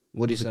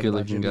 What he He's a said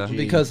about good-looking Jimmy guy. G?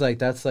 Because like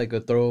that's like a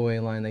throwaway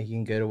line that he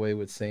can get away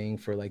with saying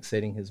for like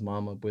setting his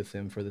mom up with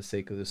him for the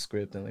sake of the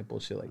script and like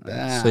bullshit like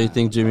that. So you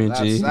think Jimmy and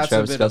G, That's a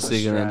Travis bit of a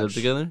Kelsey are gonna end up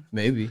stretch. together?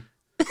 Maybe.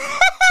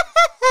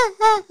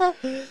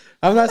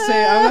 I'm not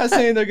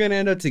saying they're gonna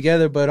end up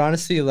together, but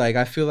honestly, like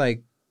I feel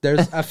like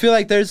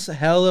there's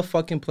hella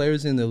fucking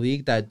players in the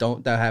league that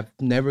have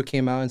never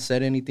came out and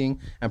said anything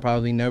and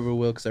probably never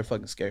will because they're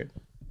fucking scared.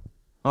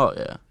 Oh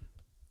yeah,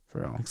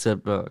 For real.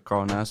 except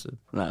Carl Nassib.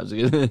 Nah, I was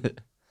kidding.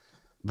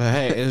 But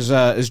hey,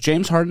 is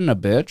James Harden a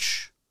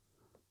bitch?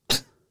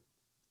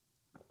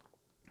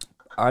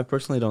 I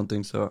personally don't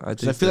think so. I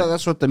 'Cause think I feel like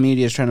that's what the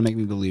media is trying to make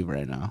me believe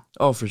right now.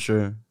 oh for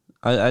sure.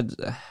 I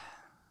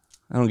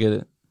don't get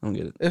it. I don't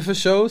get it. If a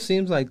show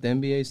seems like the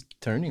NBA's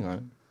turning on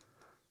it.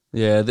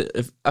 Yeah,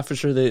 I for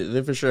sure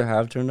they for sure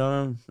have turned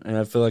on him, and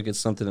I feel like it's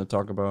something to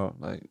talk about.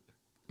 Like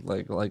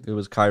it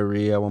was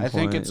Kyrie at one I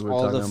point. think it's we were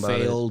all the talking about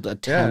it. failed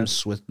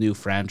attempts with new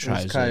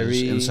franchises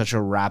Kyrie. in such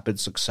a rapid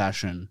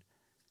succession.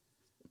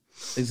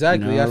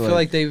 Exactly. You know, I feel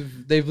like-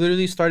 like they've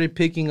literally started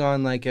picking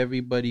on like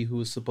everybody who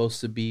was supposed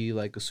to be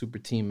like a super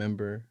team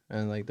member,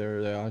 and like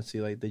they're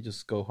honestly like they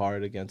just go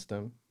hard against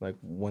them. Like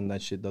when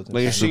that shit doesn't.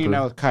 Like you're happen. seeing it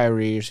now with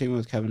Kyrie, you're seeing it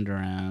with Kevin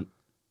Durant.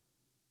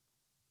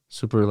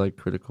 Super like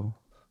critical.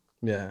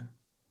 Yeah.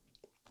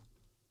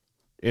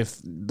 If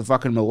the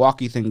fucking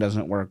Milwaukee thing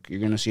doesn't work, you're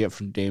gonna see it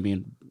from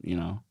Damian. You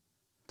know,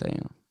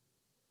 Damn.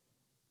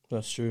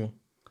 That's true.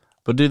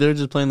 But dude, they're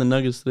just playing the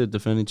Nuggets. They're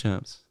defending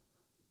champs.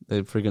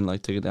 They freaking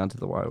like take it down to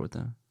the wire with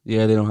them.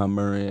 Yeah, they don't have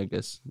Murray. I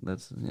guess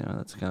that's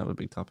kind of a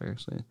big topic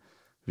actually,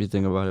 if you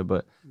think about it.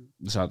 But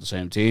it's not the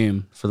same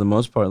team. for the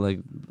most part, like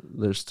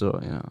they're still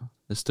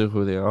they're still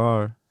who they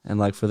are, and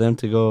like for them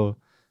to go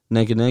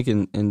neck and neck,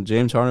 and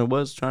James Harden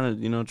was trying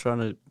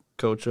to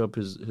coach up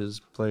his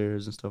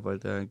players and stuff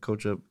like that, and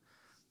coach up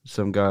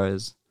some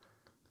guys,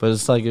 but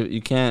it's like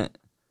you can't.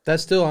 That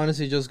still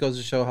honestly just goes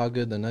to show how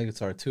good the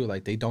Nuggets are too.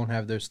 Like they don't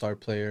have their star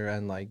player,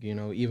 and like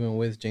even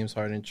with James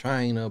Harden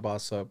trying to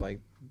boss up,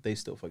 like they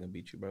still fucking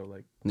beat you, bro.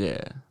 Like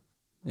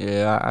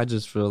Yeah. I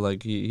just feel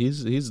like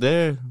he's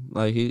there.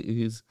 Like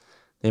he's.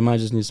 They might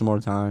just need some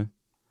more time,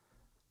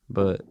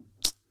 but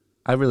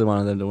I really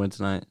wanted them to win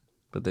tonight,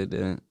 but they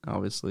didn't,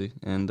 obviously.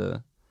 And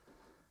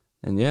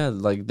yeah,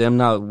 like them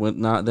not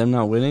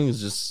winning is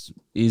just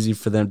easy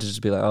for them to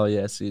just be like, oh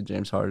yeah, see,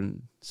 James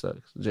Harden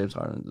sucks. James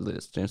Harden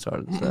this. James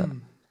Harden that.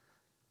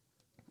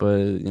 But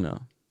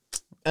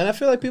and I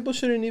feel like people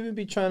shouldn't even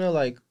be trying to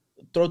like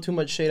throw too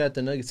much shade at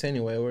the Nuggets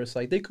anyway. Where it's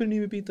like they couldn't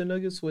even beat the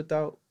Nuggets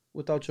without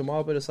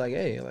Jamal, but it's like,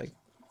 hey, like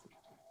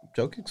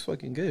Jokic's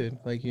fucking good.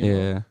 Like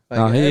yeah, like,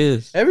 no, he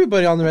is.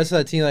 Everybody on the rest of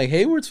that team, like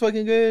Hayward's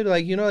fucking good.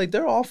 Like like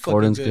they're all fucking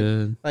Gordon's good.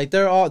 good. Like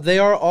they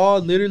are all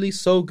literally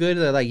so good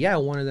that like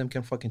one of them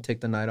can fucking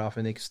take the night off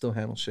and they can still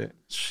handle shit.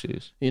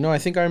 Sheesh. I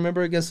think I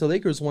remember against the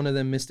Lakers, one of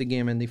them missed a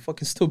game and they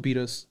fucking still beat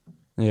us.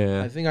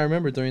 Yeah, I think I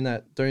remember during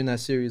that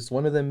series,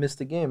 one of them missed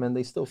a game and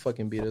they still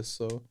fucking beat us.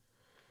 So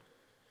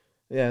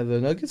yeah,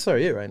 the Nuggets are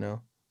it right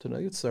now. The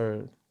Nuggets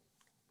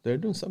they're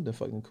doing something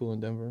fucking cool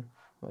in Denver.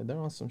 Like they're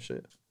on some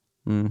shit.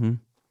 Mm-hmm.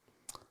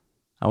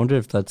 I wonder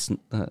if that's.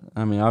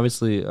 I mean,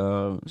 obviously.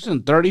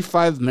 Listen,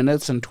 35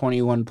 minutes and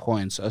 21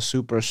 points. A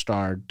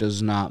superstar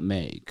does not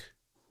make.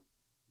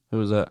 Who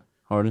was that?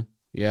 Harden.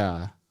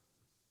 Yeah.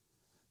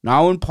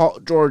 Now when Paul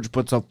George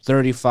puts up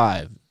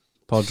 35.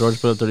 Paul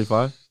George put up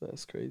 35.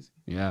 That's crazy.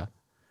 Yeah.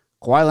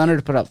 Kawhi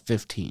Leonard put up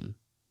 15.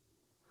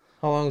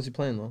 How long was he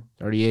playing though?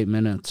 38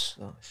 minutes.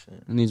 Oh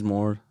shit. He needs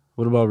more.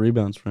 What about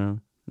rebounds for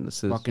him? And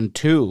assists. Fucking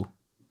 2.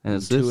 And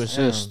And 2 assists.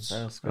 assists.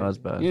 Damn, that's Oh, crazy. that's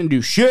You bad. didn't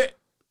do shit.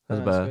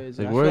 That's That's bad.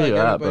 crazy. Like, I where feel are you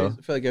like at, bro?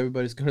 I feel like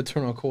everybody's gonna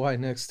turn on Kawhi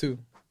next too.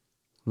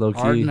 Low key.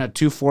 Harden had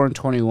 2, 4, and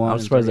 21. I'm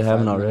in surprised they 35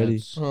 haven't already.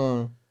 minutes.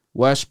 Huh.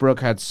 Westbrook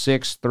had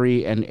 6,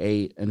 3, and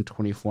 8 in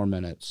 24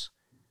 minutes.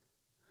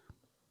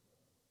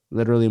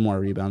 Literally more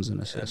rebounds than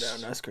Yeah,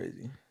 assists. damn, that's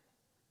crazy.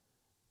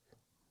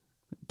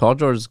 Paul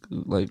George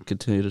like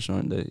continue to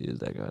showing that he is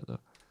that guy though.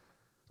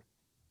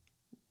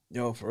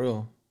 Yo, for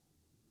real.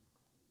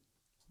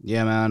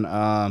 Yeah,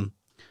 man.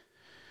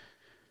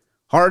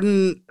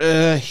 Harden,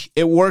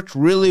 it worked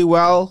really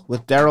well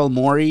with Daryl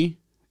Morey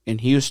in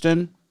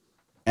Houston,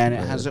 and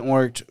it hasn't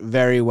worked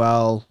very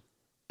well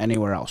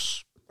anywhere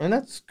else. And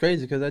that's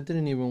crazy because that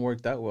didn't even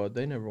work that well.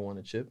 They never won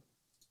a chip.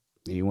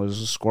 He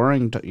was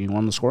scoring. He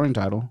won the scoring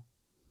title.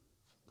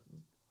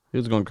 He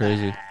was going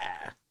crazy.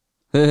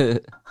 He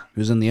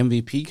was in the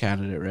MVP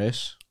candidate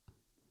race.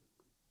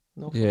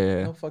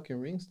 No fucking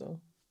rings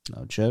though.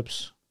 No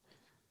chips.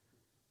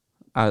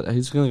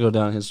 He's gonna go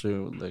down in history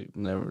with like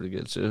never to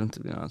get to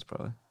be honest,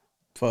 probably.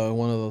 For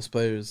one of those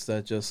players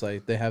that just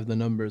like they have the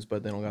numbers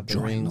but they don't got the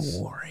Join rings. the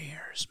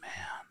Warriors,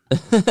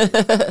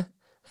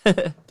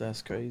 man.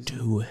 That's crazy.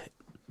 Do it.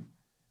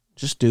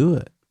 Just do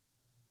it.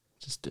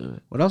 Just do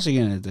it. What else are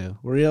you gonna do?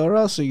 Where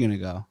else are you gonna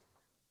go?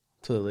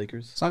 To the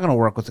Lakers. It's not gonna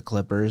work with the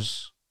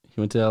Clippers. He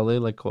went to LA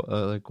like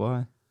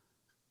Kawhi.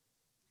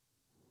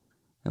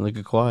 And look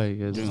at Kawhi.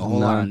 He Doing a whole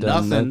lot of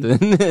nothing.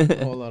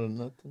 A whole lot of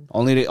nothing.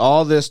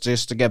 All this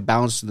just to get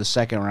bounced to the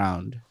second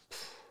round.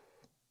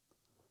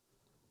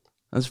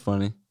 That's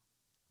funny.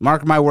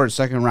 Mark my words,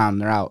 second round,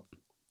 they're out.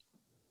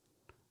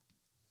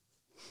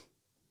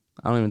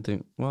 I don't even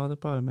think. Well, they'll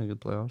probably make the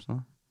playoffs, huh?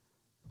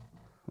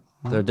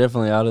 They're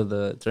definitely out of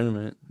the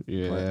tournament.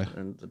 Yeah.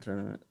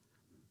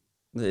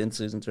 The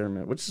in-season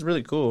tournament, which is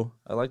really cool.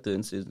 I like the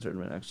in-season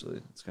tournament, actually.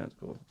 It's kind of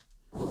cool.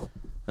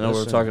 I know we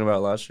were talking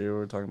about last year. We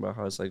were talking about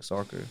how it's like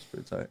soccer. It's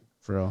pretty tight.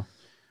 For real.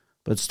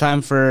 But it's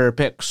time for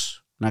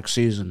picks next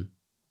season.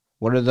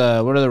 What are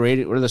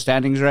the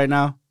standings right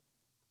now?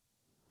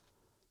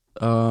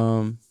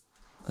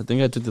 I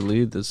think I took the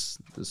lead this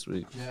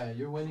week. Yeah,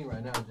 you're winning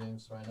right now,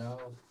 James. Right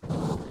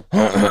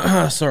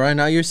now. So right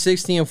now you're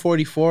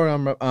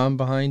 60-44. I'm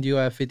behind you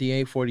at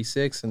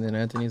 58-46, and then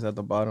Anthony's at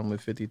the bottom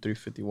with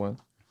 53-51.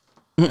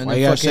 And Why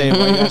you gotta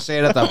say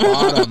it at the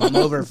bottom? I'm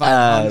over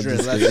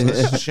 500.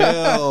 Let's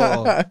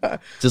chill.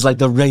 Just like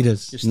the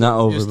Raiders. Not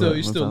over.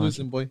 You're still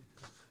losing, boy.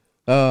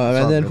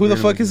 And then who the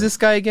fuck is this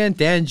guy again?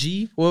 Dan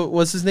G.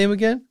 What's his name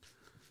again?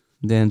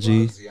 Dan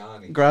G.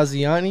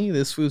 Graziani.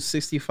 This fool's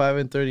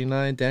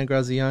 65-39. Dan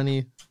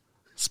Graziani.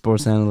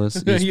 Sports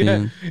analyst.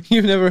 ESPN. Yeah,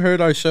 you've never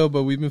heard our show,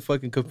 but we've been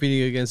fucking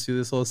competing against you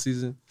this whole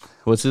season.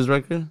 What's his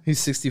record? He's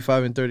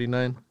 65-39.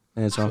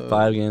 And it's on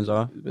 5 games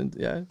off.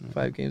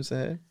 5 games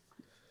ahead.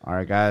 All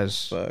right,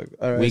 guys. Fuck.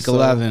 All right, Week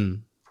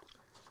 11.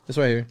 It's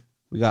right here.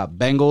 We got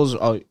Bengals.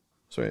 Oh,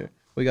 It's right here.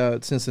 We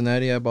got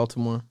Cincinnati at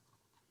Baltimore.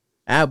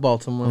 At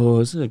Baltimore. Oh,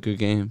 this is a good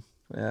game.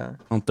 Yeah.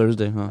 On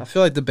Thursday, huh? I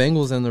feel like the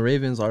Bengals and the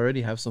Ravens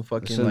already have some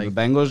fucking listen, like. the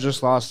Bengals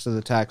just lost to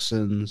the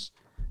Texans,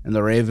 and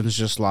the Ravens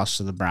just lost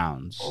to the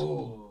Browns.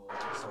 Oh,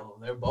 so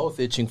they're both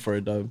itching for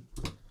a dub.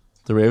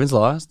 The Ravens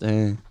lost?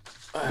 Dang.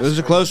 It was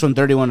a close one,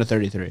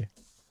 31-33.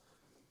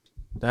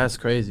 That's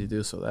crazy,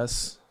 dude. So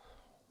that's,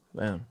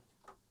 man.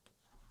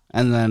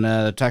 And then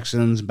the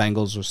Texans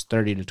Bengals was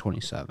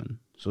 30-27.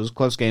 So it was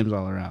close games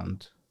all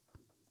around.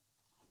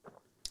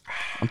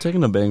 I'm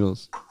taking the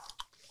Bengals.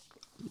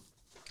 I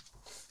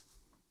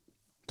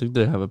think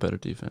they have a better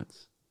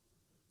defense.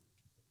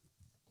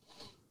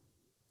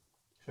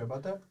 Sure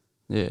about that?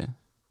 Yeah.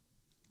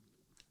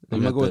 I'm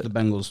gonna go with the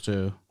Bengals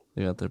too.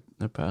 They got their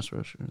pass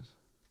rushers.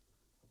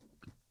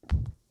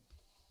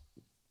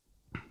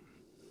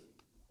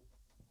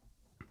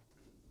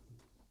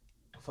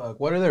 Fuck.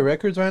 What are their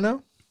records right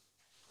now?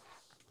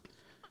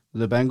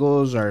 The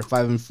Bengals are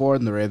 5-4,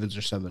 and the Ravens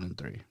are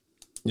 7-3.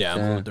 Yeah, I'm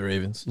Yeah. going with the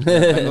Ravens. The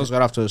Bengals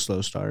got off to a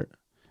slow start.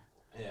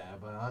 Yeah,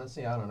 but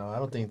honestly, I don't know. I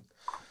don't think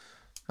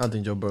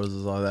Joe Burrows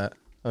is all that.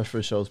 I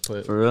for sure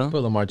put For real?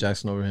 Lamar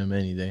Jackson over him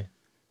any day.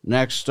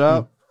 Next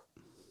up,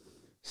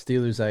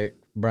 Steelers at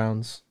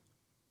Browns.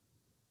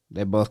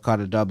 they both caught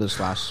a dub this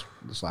last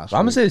I'm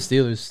gonna week. say the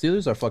Steelers.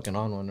 Steelers are fucking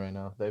on one right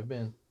now. They've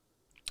been.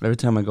 Every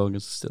time I go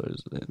against the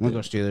Steelers. I'm gonna go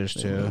Steelers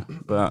too.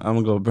 But I'm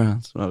going to go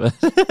Browns. My bad.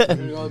 You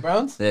gonna go with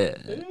Browns? Yeah.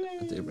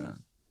 I'll take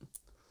Browns.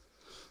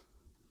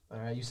 All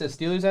right. You said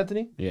Steelers,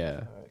 Anthony.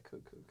 Yeah. All right.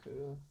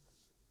 Cool.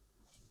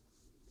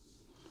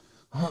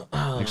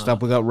 Next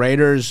up, we got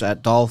Raiders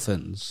at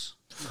Dolphins.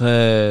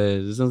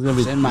 Hey, this one's It's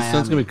in going to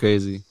Miami. be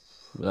crazy.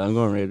 But I'm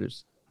going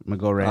Raiders. I'm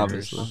gonna go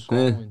Raiders. Obviously.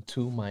 I'm going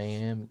to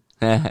Miami.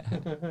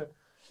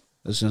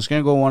 Listen, it's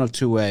gonna go one of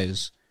two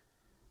ways.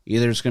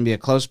 Either it's gonna be a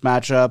close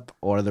matchup,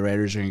 or the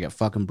Raiders are gonna get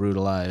fucking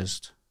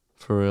brutalized.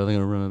 For real, they're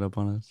going to run it up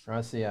on us.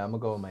 Honestly, yeah, I'm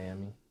gonna go with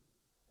Miami.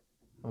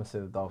 I'm gonna say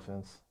the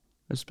Dolphins.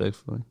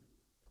 Respectfully.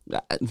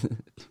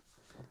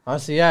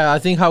 Honestly, yeah, I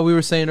think how we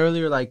were saying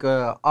earlier, like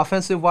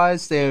offensive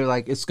wise, they're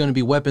like it's gonna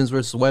be weapons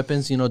versus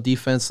weapons. You know,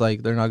 defense,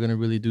 like they're not gonna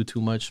really do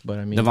too much. But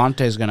I mean,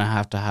 Devontae's gonna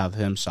have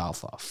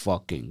himself a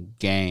fucking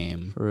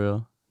game. For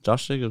real.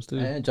 Josh Jacobs, too.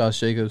 and Josh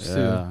Jacobs too.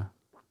 Yeah.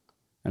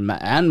 And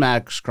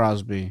Max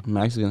Crosby.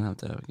 Max is going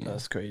to have a game.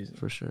 That's crazy.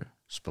 For sure.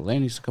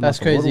 Spillane needs to come That's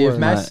out the crazy. If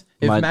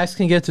woodwork. Max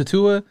can get to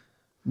Tua,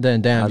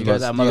 Then damn, you Give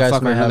guys, that you guys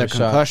motherfucker might have another a shot.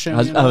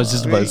 concussion. I was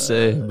just about to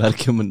say, about to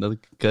give him another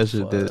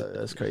concussion. Fuck, Dude.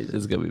 that's crazy.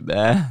 It's gonna be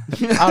bad.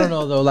 I don't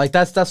know though. Like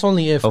that's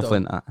only if. Hopefully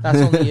though. not. That's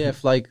only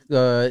if. Like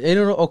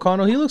Aiden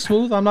O'Connell, he looks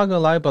smooth. I'm not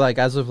gonna lie, but like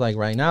as of like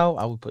right now,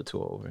 I would put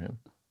Tua over him.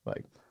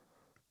 Like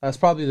that's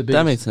probably the biggest.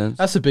 That makes sense.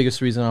 That's the biggest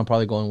reason I'm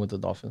probably going with the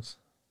Dolphins.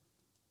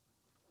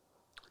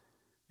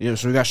 Yeah,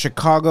 so we got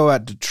Chicago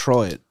at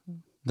Detroit.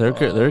 They're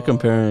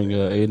comparing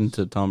Aiden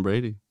to Tom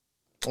Brady.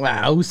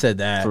 Wow, who said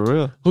that? For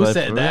real. Who Like,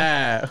 said for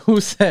that?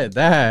 Who said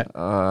that?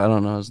 real. I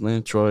don't know his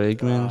name. Troy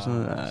Aikman or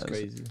something. That's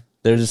crazy.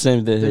 They're just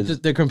saying that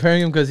They're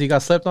comparing him because he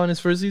got slept on his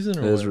first season,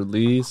 or his what?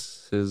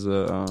 release, his We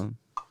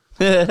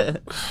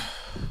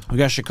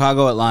got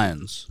Chicago at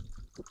Lions.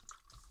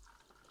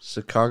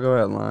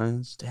 Chicago at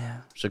Lions.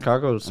 Damn,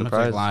 Chicago I'm gonna take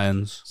surprised.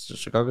 Lions.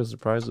 Chicago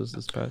surprised us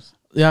this past.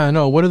 Yeah, I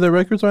know. What are their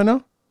records right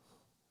now?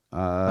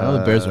 know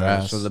the Bears are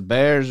ass. So the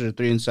Bears are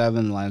 3-7.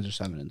 The Lions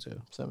are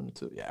 7-2.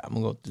 7-2. Yeah, I'm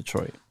gonna go with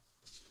Detroit.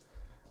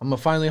 I'm gonna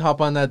finally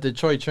hop on that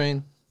Detroit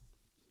train.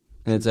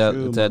 And it's at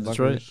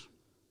Detroit.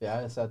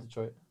 Yeah, it's at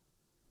Detroit.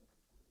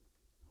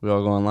 We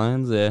all going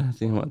Lions. Yeah, I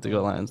think we want to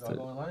go Lions Y'all too.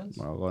 going Lions?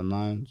 We're all going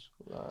Lions.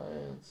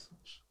 Lions.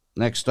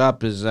 Next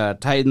up is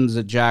Titans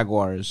at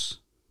Jaguars.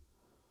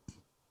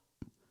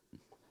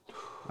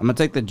 I'm gonna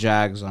take the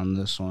Jags on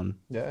this one.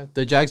 Yeah,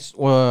 the Jags.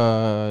 Coming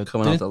off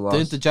the Didn't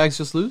loss. the Jags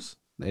just lose?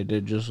 They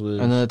did just lose.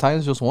 And then the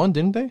Titans just won,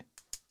 didn't they?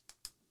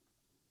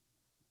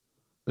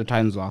 The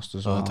Titans lost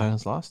as Oh, well. the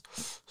Titans lost.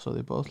 So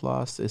they both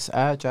lost. It's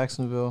at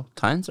Jacksonville.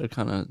 Titans are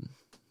kind of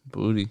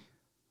booty.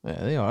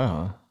 Yeah, they are,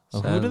 huh?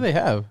 Who Sad. do they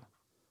have?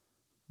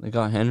 They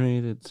got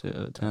Henry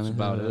to That's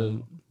about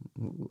it.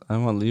 I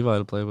want Levi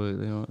to play, but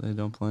they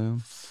don't play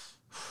him.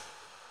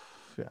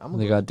 Yeah, I'm gonna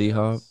They go got with the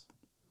D-Hop. Jags.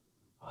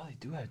 Oh, they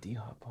do have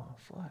D-Hop on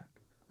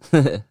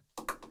flag.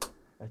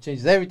 That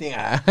changes everything.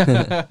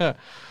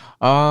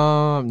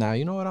 Now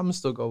you know what? I'm gonna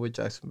still go with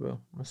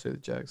Jacksonville. I'm gonna say the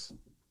Jags.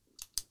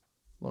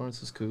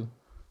 Lawrence is cool.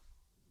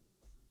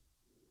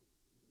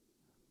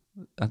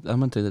 I'm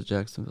gonna take the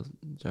Jacksonville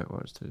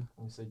Jaguars too.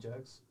 I'm gonna say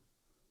Jags.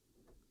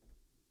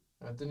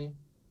 Anthony. I'm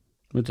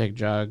gonna take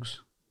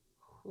Jags.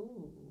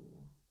 Ooh.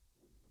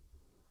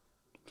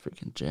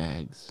 Freaking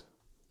Jags.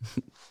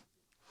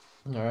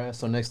 All right.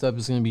 So next up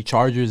is gonna be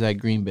Chargers at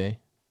Green Bay.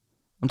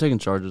 I'm taking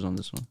Chargers on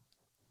this one.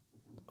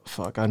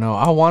 Fuck, I know.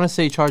 I want to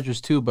say Chargers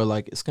too, but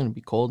like it's gonna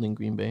be cold in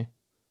Green Bay.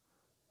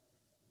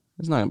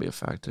 It's not gonna be a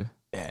factor.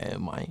 Yeah,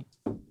 it might.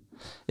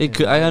 It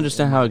could. I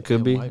understand how it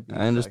could it be. might be a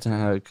I understand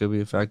factor. how it could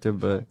be a factor,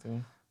 but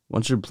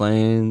once you're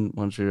playing,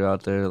 once you're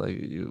out there, like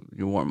you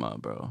warm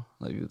up, bro.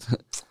 Like it's,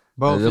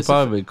 Bro, it'll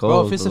probably be cold.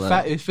 bro, if it's but, a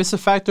like, if it's a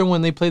factor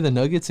when they play the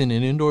Nuggets in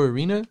an indoor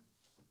arena,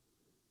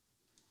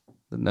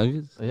 the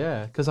Nuggets.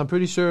 yeah, because I'm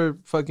pretty sure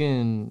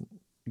fucking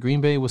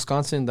Green Bay,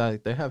 Wisconsin,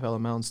 that they have hella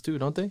mountains too,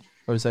 don't they?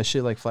 Or is that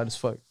shit like flat as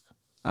fuck?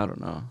 I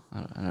don't know.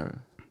 I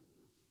never.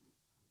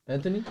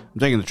 Anthony, I'm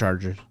taking the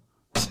Chargers.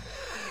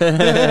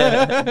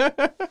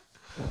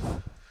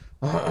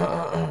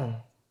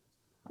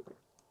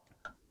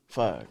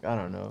 fuck, I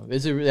don't know.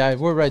 Is it? Yeah,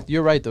 we're right.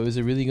 You're right though. Is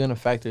it really gonna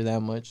factor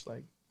that much?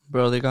 Like,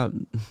 Bro, they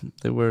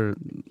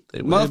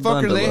Motherfucker,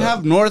 bundle they up.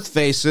 have North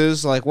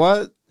Faces. Like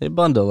what? They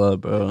bundle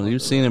up, bro.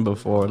 You've seen it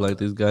before. Like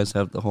these guys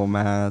have the whole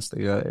mask.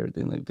 They got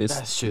everything. Like this.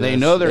 that's true. They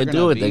know they're They gonna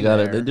do what be they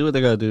gotta. there. They do what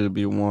they gotta do to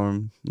be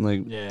warm.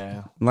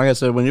 Yeah. Like I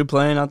said, when you're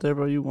playing out there,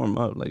 bro, you warm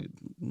up. Like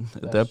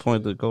at That's that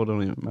point, true. the cold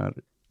don't even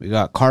matter. We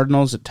got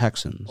Cardinals at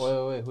Texans.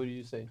 Wait. Who do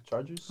you say?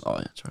 Chargers. Oh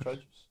yeah, Chargers.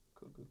 Chargers.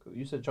 Cool.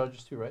 You said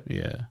Chargers too, right?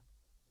 Yeah.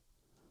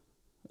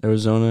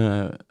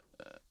 Arizona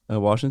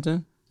at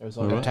Washington.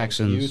 Arizona. What?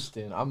 Texans.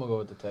 Houston. I'm gonna go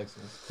with the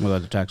Texans. What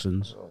about the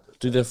Texans?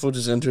 Dude, that fool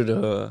just entered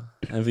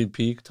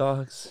MVP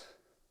talks,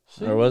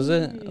 or was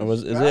it? Or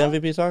is it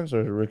MVP talks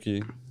or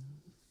rookie?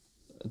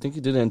 I think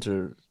he did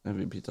enter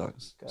MVP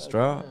talks.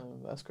 Stroud.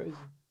 Damn, that's crazy.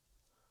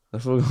 That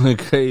fool going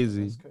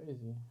crazy. That's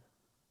crazy.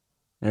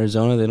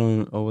 Arizona, they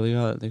don't. Oh,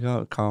 well, they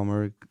got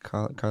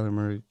Kyler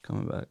Murray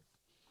coming back.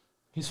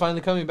 He's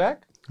finally coming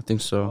back. I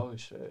think so. Oh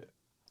shit.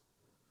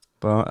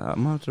 But I'm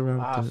gonna have to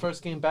ride with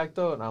First game back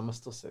though, and I'm gonna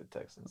still say the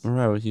Texans. I'm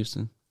right with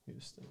Houston.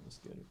 Houston, let's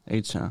get it.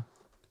 H-Town.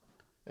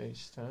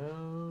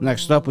 H-Town.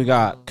 Next up, we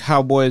got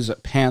Cowboys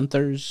at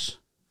Panthers.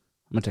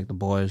 I'm gonna take the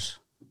boys.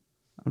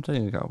 I'm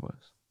taking the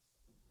Cowboys.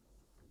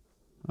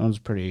 That one's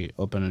pretty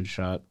open and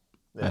shut.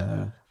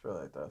 Yeah, I feel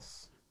like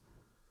that's.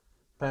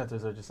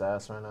 Panthers are just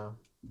ass right now.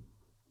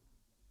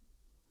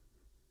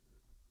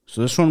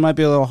 So this one might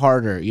be a little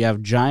harder. You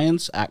have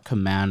Giants at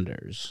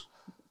Commanders.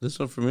 This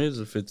one for me is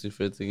a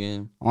 50-50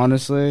 game.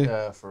 Honestly,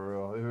 Yeah,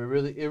 for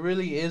real. It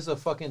really is a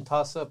fucking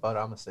toss up, but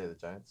I'm gonna say the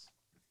Giants.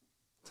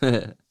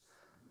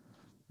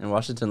 And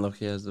Washington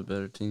low-key has the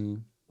better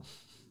team.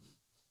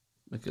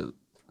 Because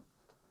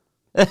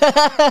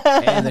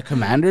and the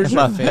Commanders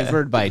are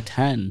favored by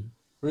 10.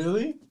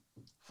 Really?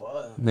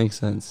 Fuck. makes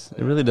sense.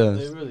 It really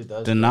does. It really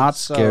does. The not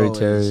so Scary is-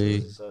 Terry.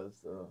 It does,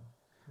 though.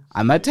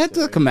 I might take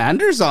the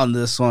Commanders on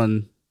this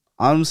one.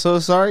 I'm so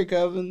sorry,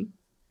 Kevin.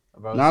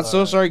 Bro, Not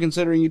so sorry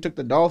considering you took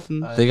the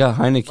Dolphins. They got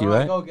Heineke, Bro, I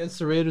right? go against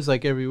the Raiders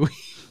like every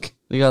week.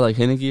 They got like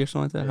Heineke or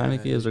something like that. Yeah,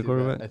 Heineke is their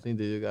quarterback. I think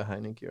they do got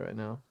Heineke right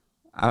now.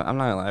 I'm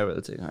not gonna lie, I'd rather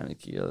take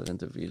Heineke other than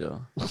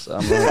DeVito. So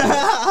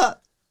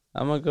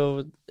I'm gonna go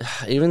with,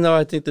 even though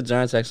I think the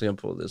Giants actually gonna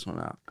pull this one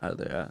out of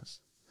their ass.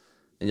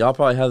 And y'all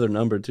probably have their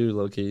number too,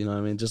 low key. You know what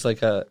I mean? Just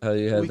like how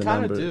you had the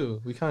number.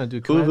 We kind of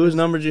do. Whose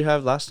number did you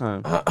have last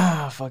time?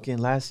 Fucking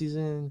last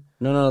season.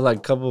 No, like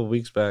a couple of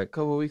weeks back.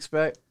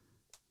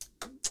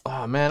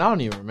 Oh man, I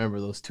don't even remember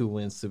those 2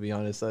 wins, to be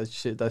honest. That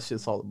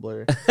shit's all a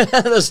blur.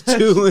 Those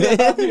 2 wins. I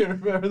don't even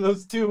remember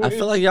those 2 wins. I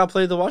feel like y'all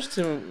played the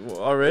Washington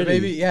already.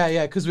 Maybe,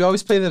 yeah, because we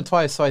always play them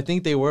twice, so I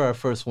think they were our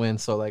first win.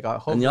 So like,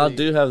 hopefully, and y'all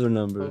do have their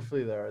number.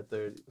 Hopefully they're our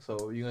third.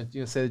 So you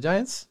gonna say the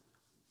Giants?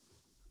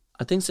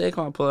 I think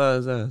Saquon pulled out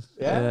his ass.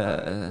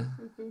 Yeah?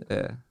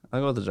 Yeah.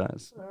 I'll go with the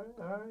Giants. All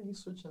right. He's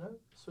switching up.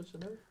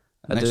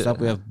 Next up,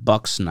 we have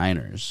Bucks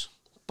Niners.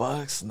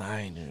 Bucks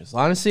Niners.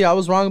 Honestly, I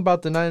was wrong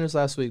about the Niners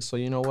last week, so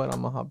you know what?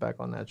 I'm gonna hop back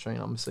on that train.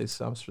 I'm gonna say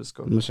San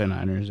Francisco. I'm gonna say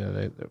Niners.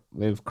 Yeah,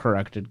 they've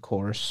corrected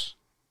course.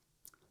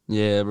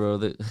 Yeah, bro.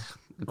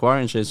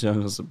 Acquiring Chase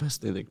Young was the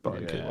best thing they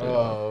probably could do.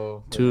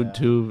 Oh,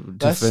 Two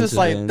That's just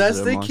like ends that's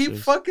that are they keep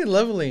monsters. fucking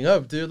leveling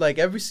up, dude. Like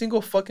every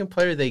single fucking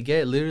player they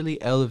get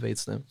literally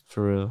elevates them.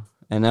 For real.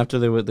 And after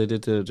what they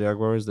did to the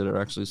Jaguars, that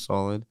are actually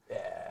solid. Yeah,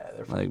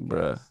 they're Like, fucking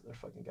bruh. gassed. They're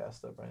fucking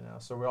gassed up right now.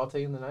 So we're all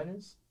taking the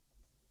Niners.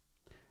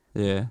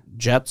 Yeah.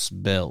 Jets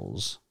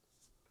Bills.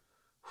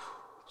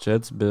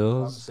 Jets, I'm gonna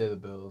Bills. say the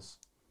Bills.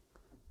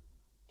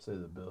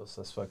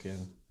 That's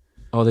fucking.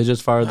 Oh, they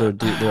just fired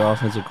their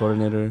offensive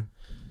coordinator.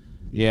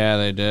 Yeah,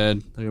 they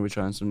did. They're gonna be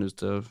trying some new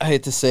stuff. I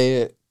hate to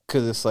say it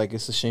because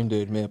it's a shame to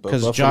admit, but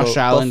Because Josh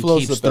Allen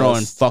keeps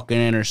throwing fucking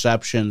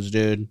interceptions,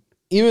 dude.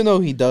 Even though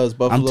he does,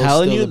 Buffalo's I'm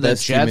telling still you, the the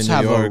best team Jets in New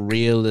have a York.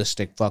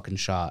 realistic fucking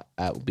shot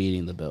at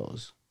beating the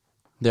Bills.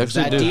 They If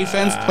actually that do.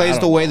 defense plays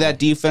the way that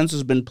defense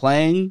has been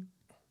playing,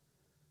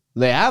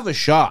 they have a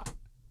shot.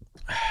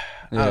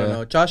 I don't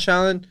know. Josh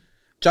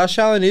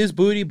Allen is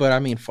booty, but I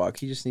mean, fuck.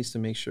 He just needs to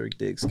make sure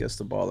Diggs gets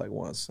the ball like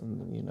once,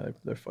 and you know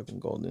they're fucking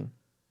golden.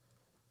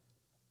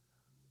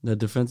 The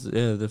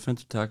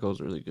defensive tackle is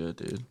really good,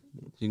 dude.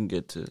 You can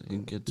get to.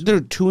 There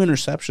are 2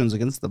 interceptions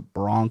against the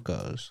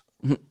Broncos.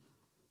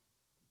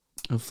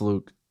 A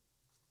fluke.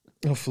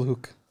 No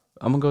fluke.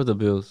 I'm gonna go with the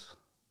Bills.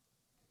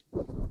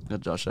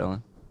 Got Josh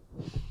Allen.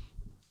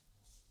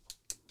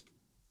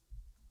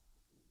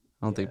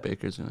 I don't think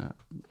Baker's gonna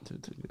do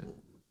too good.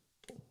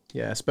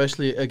 Yeah,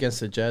 especially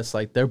against the Jets.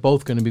 Like they're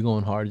both gonna be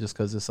going hard just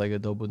because it's like a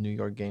double New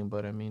York game.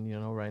 But I mean, you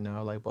know, right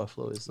now, like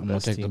Buffalo is the I'm gonna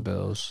best take team. the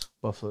Bills.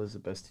 Buffalo is the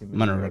best team. I'm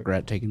gonna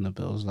regret taking the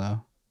Bills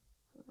though.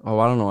 Oh,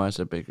 I don't know why I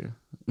said Baker.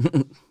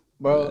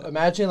 Bro,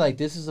 imagine like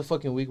this is the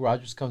fucking week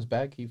Rodgers comes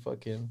back. He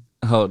fucking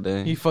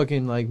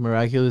like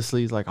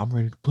miraculously is like, I'm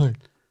ready to play.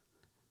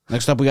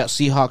 Next up, we got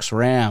Seahawks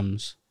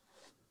Rams.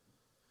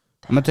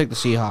 I'm gonna take the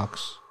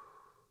Seahawks.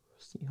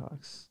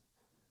 Seahawks.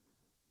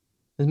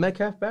 Is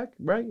Metcalf back?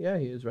 Right? Yeah,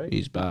 he is, right?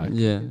 He's back.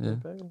 Yeah.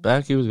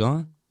 Back, he was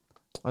gone.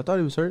 I thought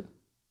he was hurt.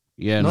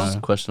 Yeah, It's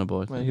no. questionable. I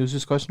Man, think. he was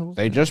just questionable.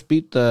 They just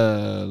beat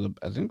I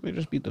think they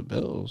just beat the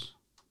Bills.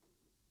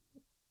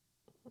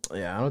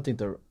 Yeah, I don't think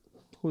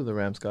who the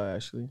Rams got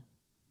actually.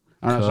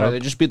 Oh, no, sorry, they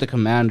just beat the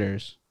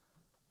Commanders.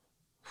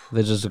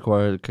 They just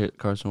acquired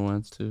Carson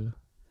Wentz too.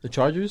 The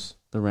Chargers?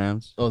 The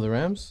Rams. Oh, the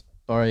Rams?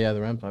 Oh yeah,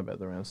 the Rams. My bad,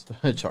 the Rams.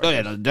 The Chargers. Oh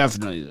yeah, no,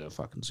 definitely the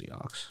fucking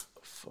Seahawks.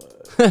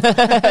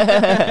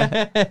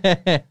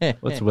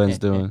 What's Wentz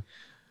doing?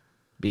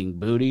 Being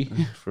booty.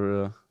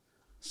 For real.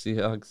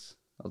 Seahawks.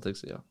 I'll take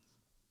Seahawks.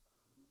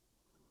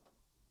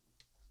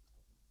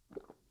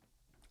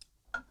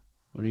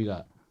 What do you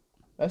got?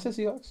 I said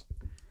Seahawks.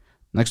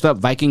 Next up,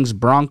 Vikings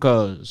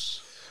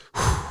Broncos.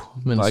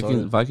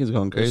 Minnesota. Vikings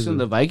going crazy. Listen,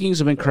 the Vikings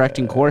have been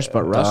correcting course,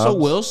 but Russell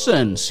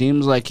Wilson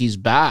seems like he's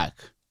back.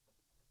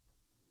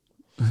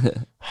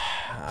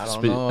 I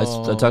don't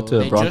know. I talked to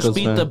a They Broncos just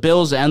beat fan. the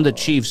Bills and the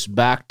Chiefs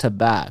back to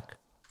back.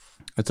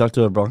 I talked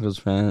to a Broncos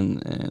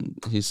fan, and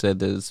he said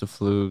that it's a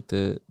fluke,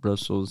 that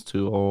Russell's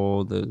too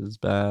old, that it's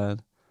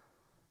bad,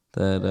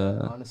 that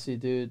honestly,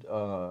 dude.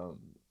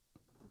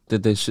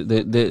 that they should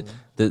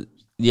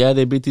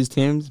they beat these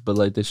teams, but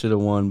like they should have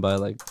won by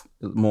like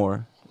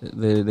more.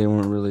 They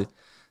weren't really.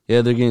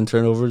 Yeah, they're getting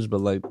turnovers,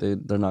 but like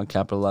they're not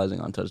capitalizing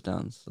on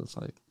touchdowns. So it's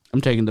like I'm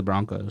taking the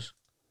Broncos.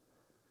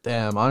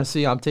 Damn,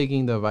 honestly, I'm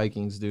taking the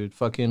Vikings, dude.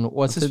 Fucking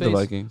what's his I'll take face? the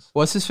Vikings.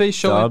 What's his face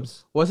showing?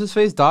 Dobbs. What's his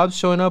face? Dobbs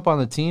showing up on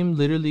the team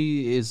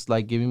literally is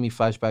like giving me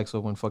flashbacks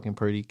of when fucking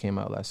Purdy came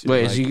out last year.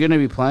 Wait, like, is he gonna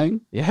be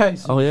playing? Yeah.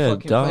 He's Oh yeah,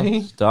 fucking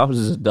playing. Dobbs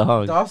is a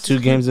dog. Dobbs 2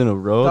 is games in a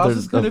row. Dobbs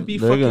is gonna be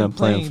they're fucking gonna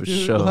play playing, him for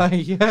dude. sure.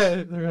 Like, yeah,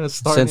 they're gonna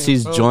start Since him,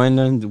 he's bro. joined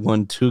them,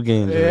 won 2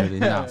 games already.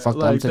 Nah, fuck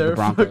them, like take the they're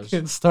Broncos.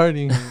 fucking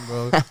starting him,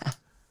 bro.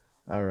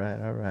 All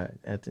right.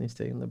 Anthony's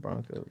taking the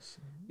Broncos.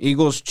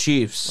 Eagles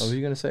Chiefs. What were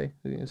you gonna say?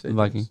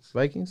 Vikings.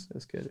 Vikings.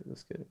 Let's get it.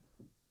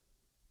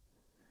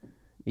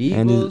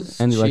 And Eagles.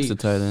 he likes the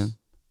Chiefs. tight end.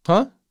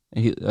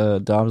 Huh?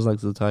 Dobbs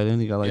likes the tight end.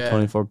 He got like Yeah.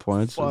 24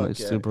 points, Fuck and like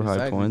yeah, super high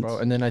exactly, points. bro.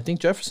 And then I think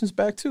Jefferson's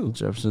back too.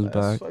 Jefferson's That's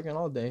back. fucking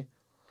all day.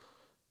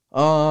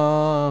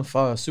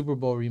 Fuck, Super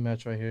Bowl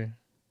rematch right here.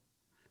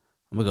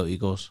 I'm gonna go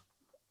Eagles.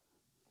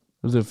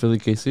 Was it Philly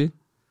KC?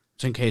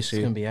 It's in It's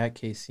KC. gonna be at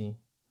KC.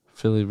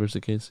 Philly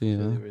versus KC.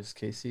 Philly Yeah. versus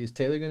KC. Is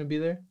Taylor gonna be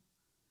there?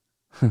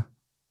 That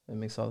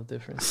makes all the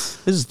difference.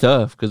 This is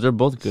tough because they're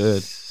both good.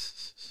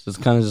 It's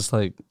kind of just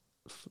like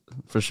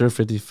for sure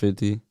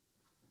 50-50.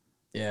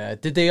 Yeah.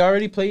 Did they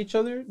already play each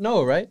other?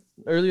 No, right?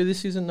 Earlier this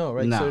season, no,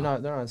 right? No. So they're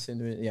not on the same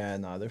division. Yeah,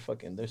 no,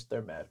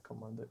 they're mad.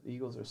 Come on, the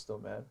Eagles are still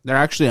mad. They're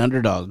actually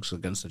underdogs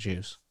against the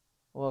Chiefs.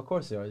 Well, of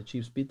course they are. The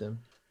Chiefs beat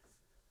them.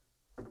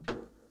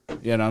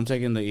 Yeah, no, I'm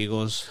taking the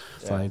Eagles.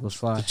 Fly, Yeah. Eagles, The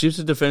fly. Chiefs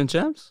are defending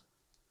champs.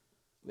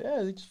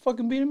 Yeah, they just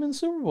fucking beat them in the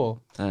Super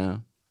Bowl.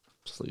 Damn,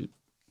 sleep.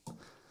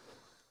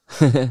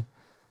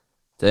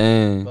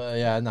 Dang. But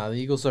yeah, no, the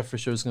Eagles are for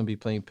sure is gonna be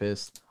playing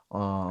pissed.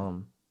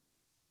 Low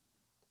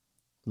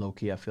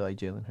key, I feel like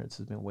Jalen Hurts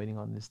has been waiting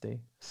on this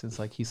day since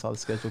like he saw the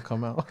schedule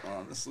come out.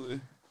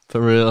 Honestly. For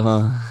real,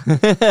 huh?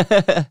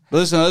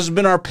 Listen, those have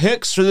been our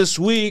picks for this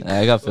week.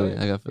 I got Philly.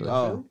 I got Philly.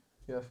 Oh.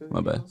 My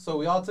bad. So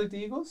we all took the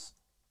Eagles.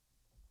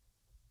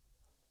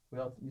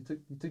 You took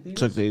the Eagles.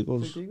 Took the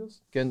Eagles. Took the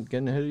Eagles.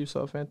 Getting ahead of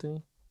yourself,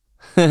 Anthony.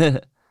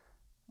 Did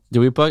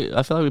we pick?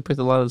 I feel like we picked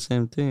a lot of the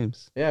same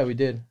teams. Yeah, we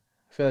did.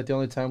 I feel like the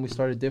only time we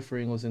started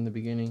differing was in the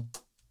beginning.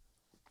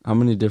 How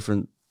many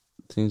different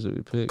teams did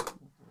we pick?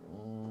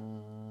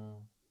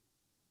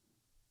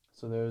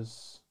 So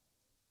there's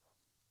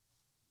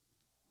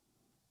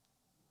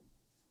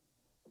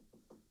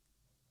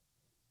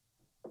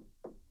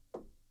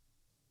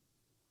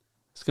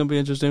It's gonna be an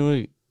interesting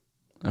week.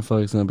 I feel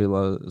like it's gonna be a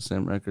lot of the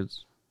same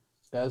records.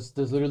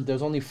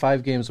 there's only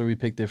 5 games where we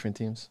pick different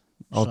teams.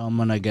 So I'm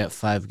going to get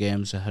 5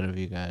 games ahead of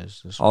you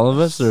guys. This All of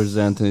us, or is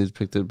Anthony's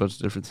picked a bunch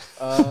of different teams?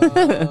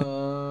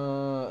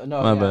 No,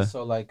 My yeah. bad.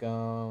 So like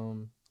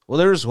Well,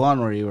 there was one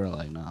where you were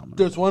like, no.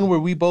 there's one where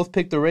we both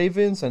picked the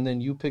Ravens and then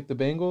you picked the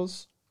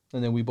Bengals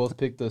and then we both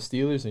picked the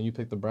Steelers and you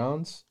picked the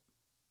Browns.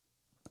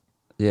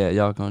 Yeah,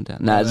 y'all going down.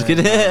 Nah, just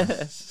kidding.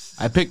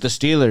 I picked the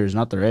Steelers,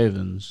 not the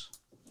Ravens.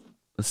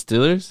 The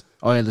Steelers,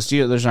 Oh, yeah, the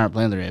Steelers aren't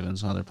playing the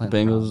Ravens. Oh, they're playing the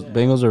Bengals, Browns. Yeah.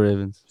 Bengals or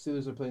Ravens?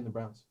 Steelers are playing the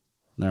Browns.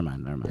 Never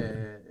mind.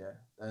 Yeah.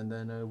 And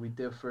then we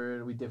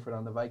differed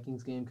on the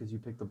Vikings game because you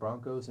picked the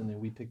Broncos and then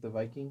we picked the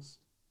Vikings.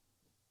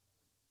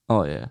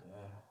 Oh yeah.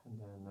 Yeah,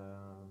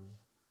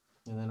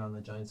 and then on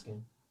the Giants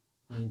game,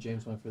 me and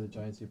James went for the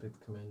Giants. You picked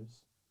the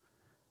Commanders.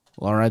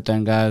 Well, all right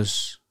then,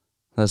 guys.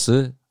 That's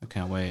it. I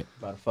can't wait.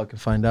 About to fucking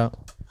find out.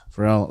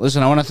 For real.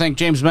 Listen, I want to thank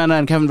James Mena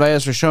and Kevin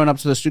Valles for showing up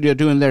to the studio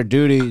doing their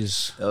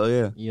duties. Oh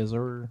yeah. Yes,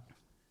 sir.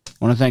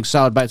 I want to thank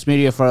Solid Bites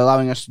Media for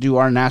allowing us to do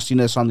our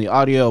nastiness on the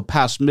audio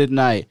past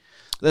midnight.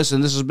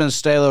 Listen, this has been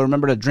Stalo.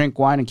 Remember to drink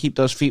wine and keep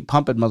those feet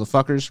pumping,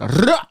 motherfuckers.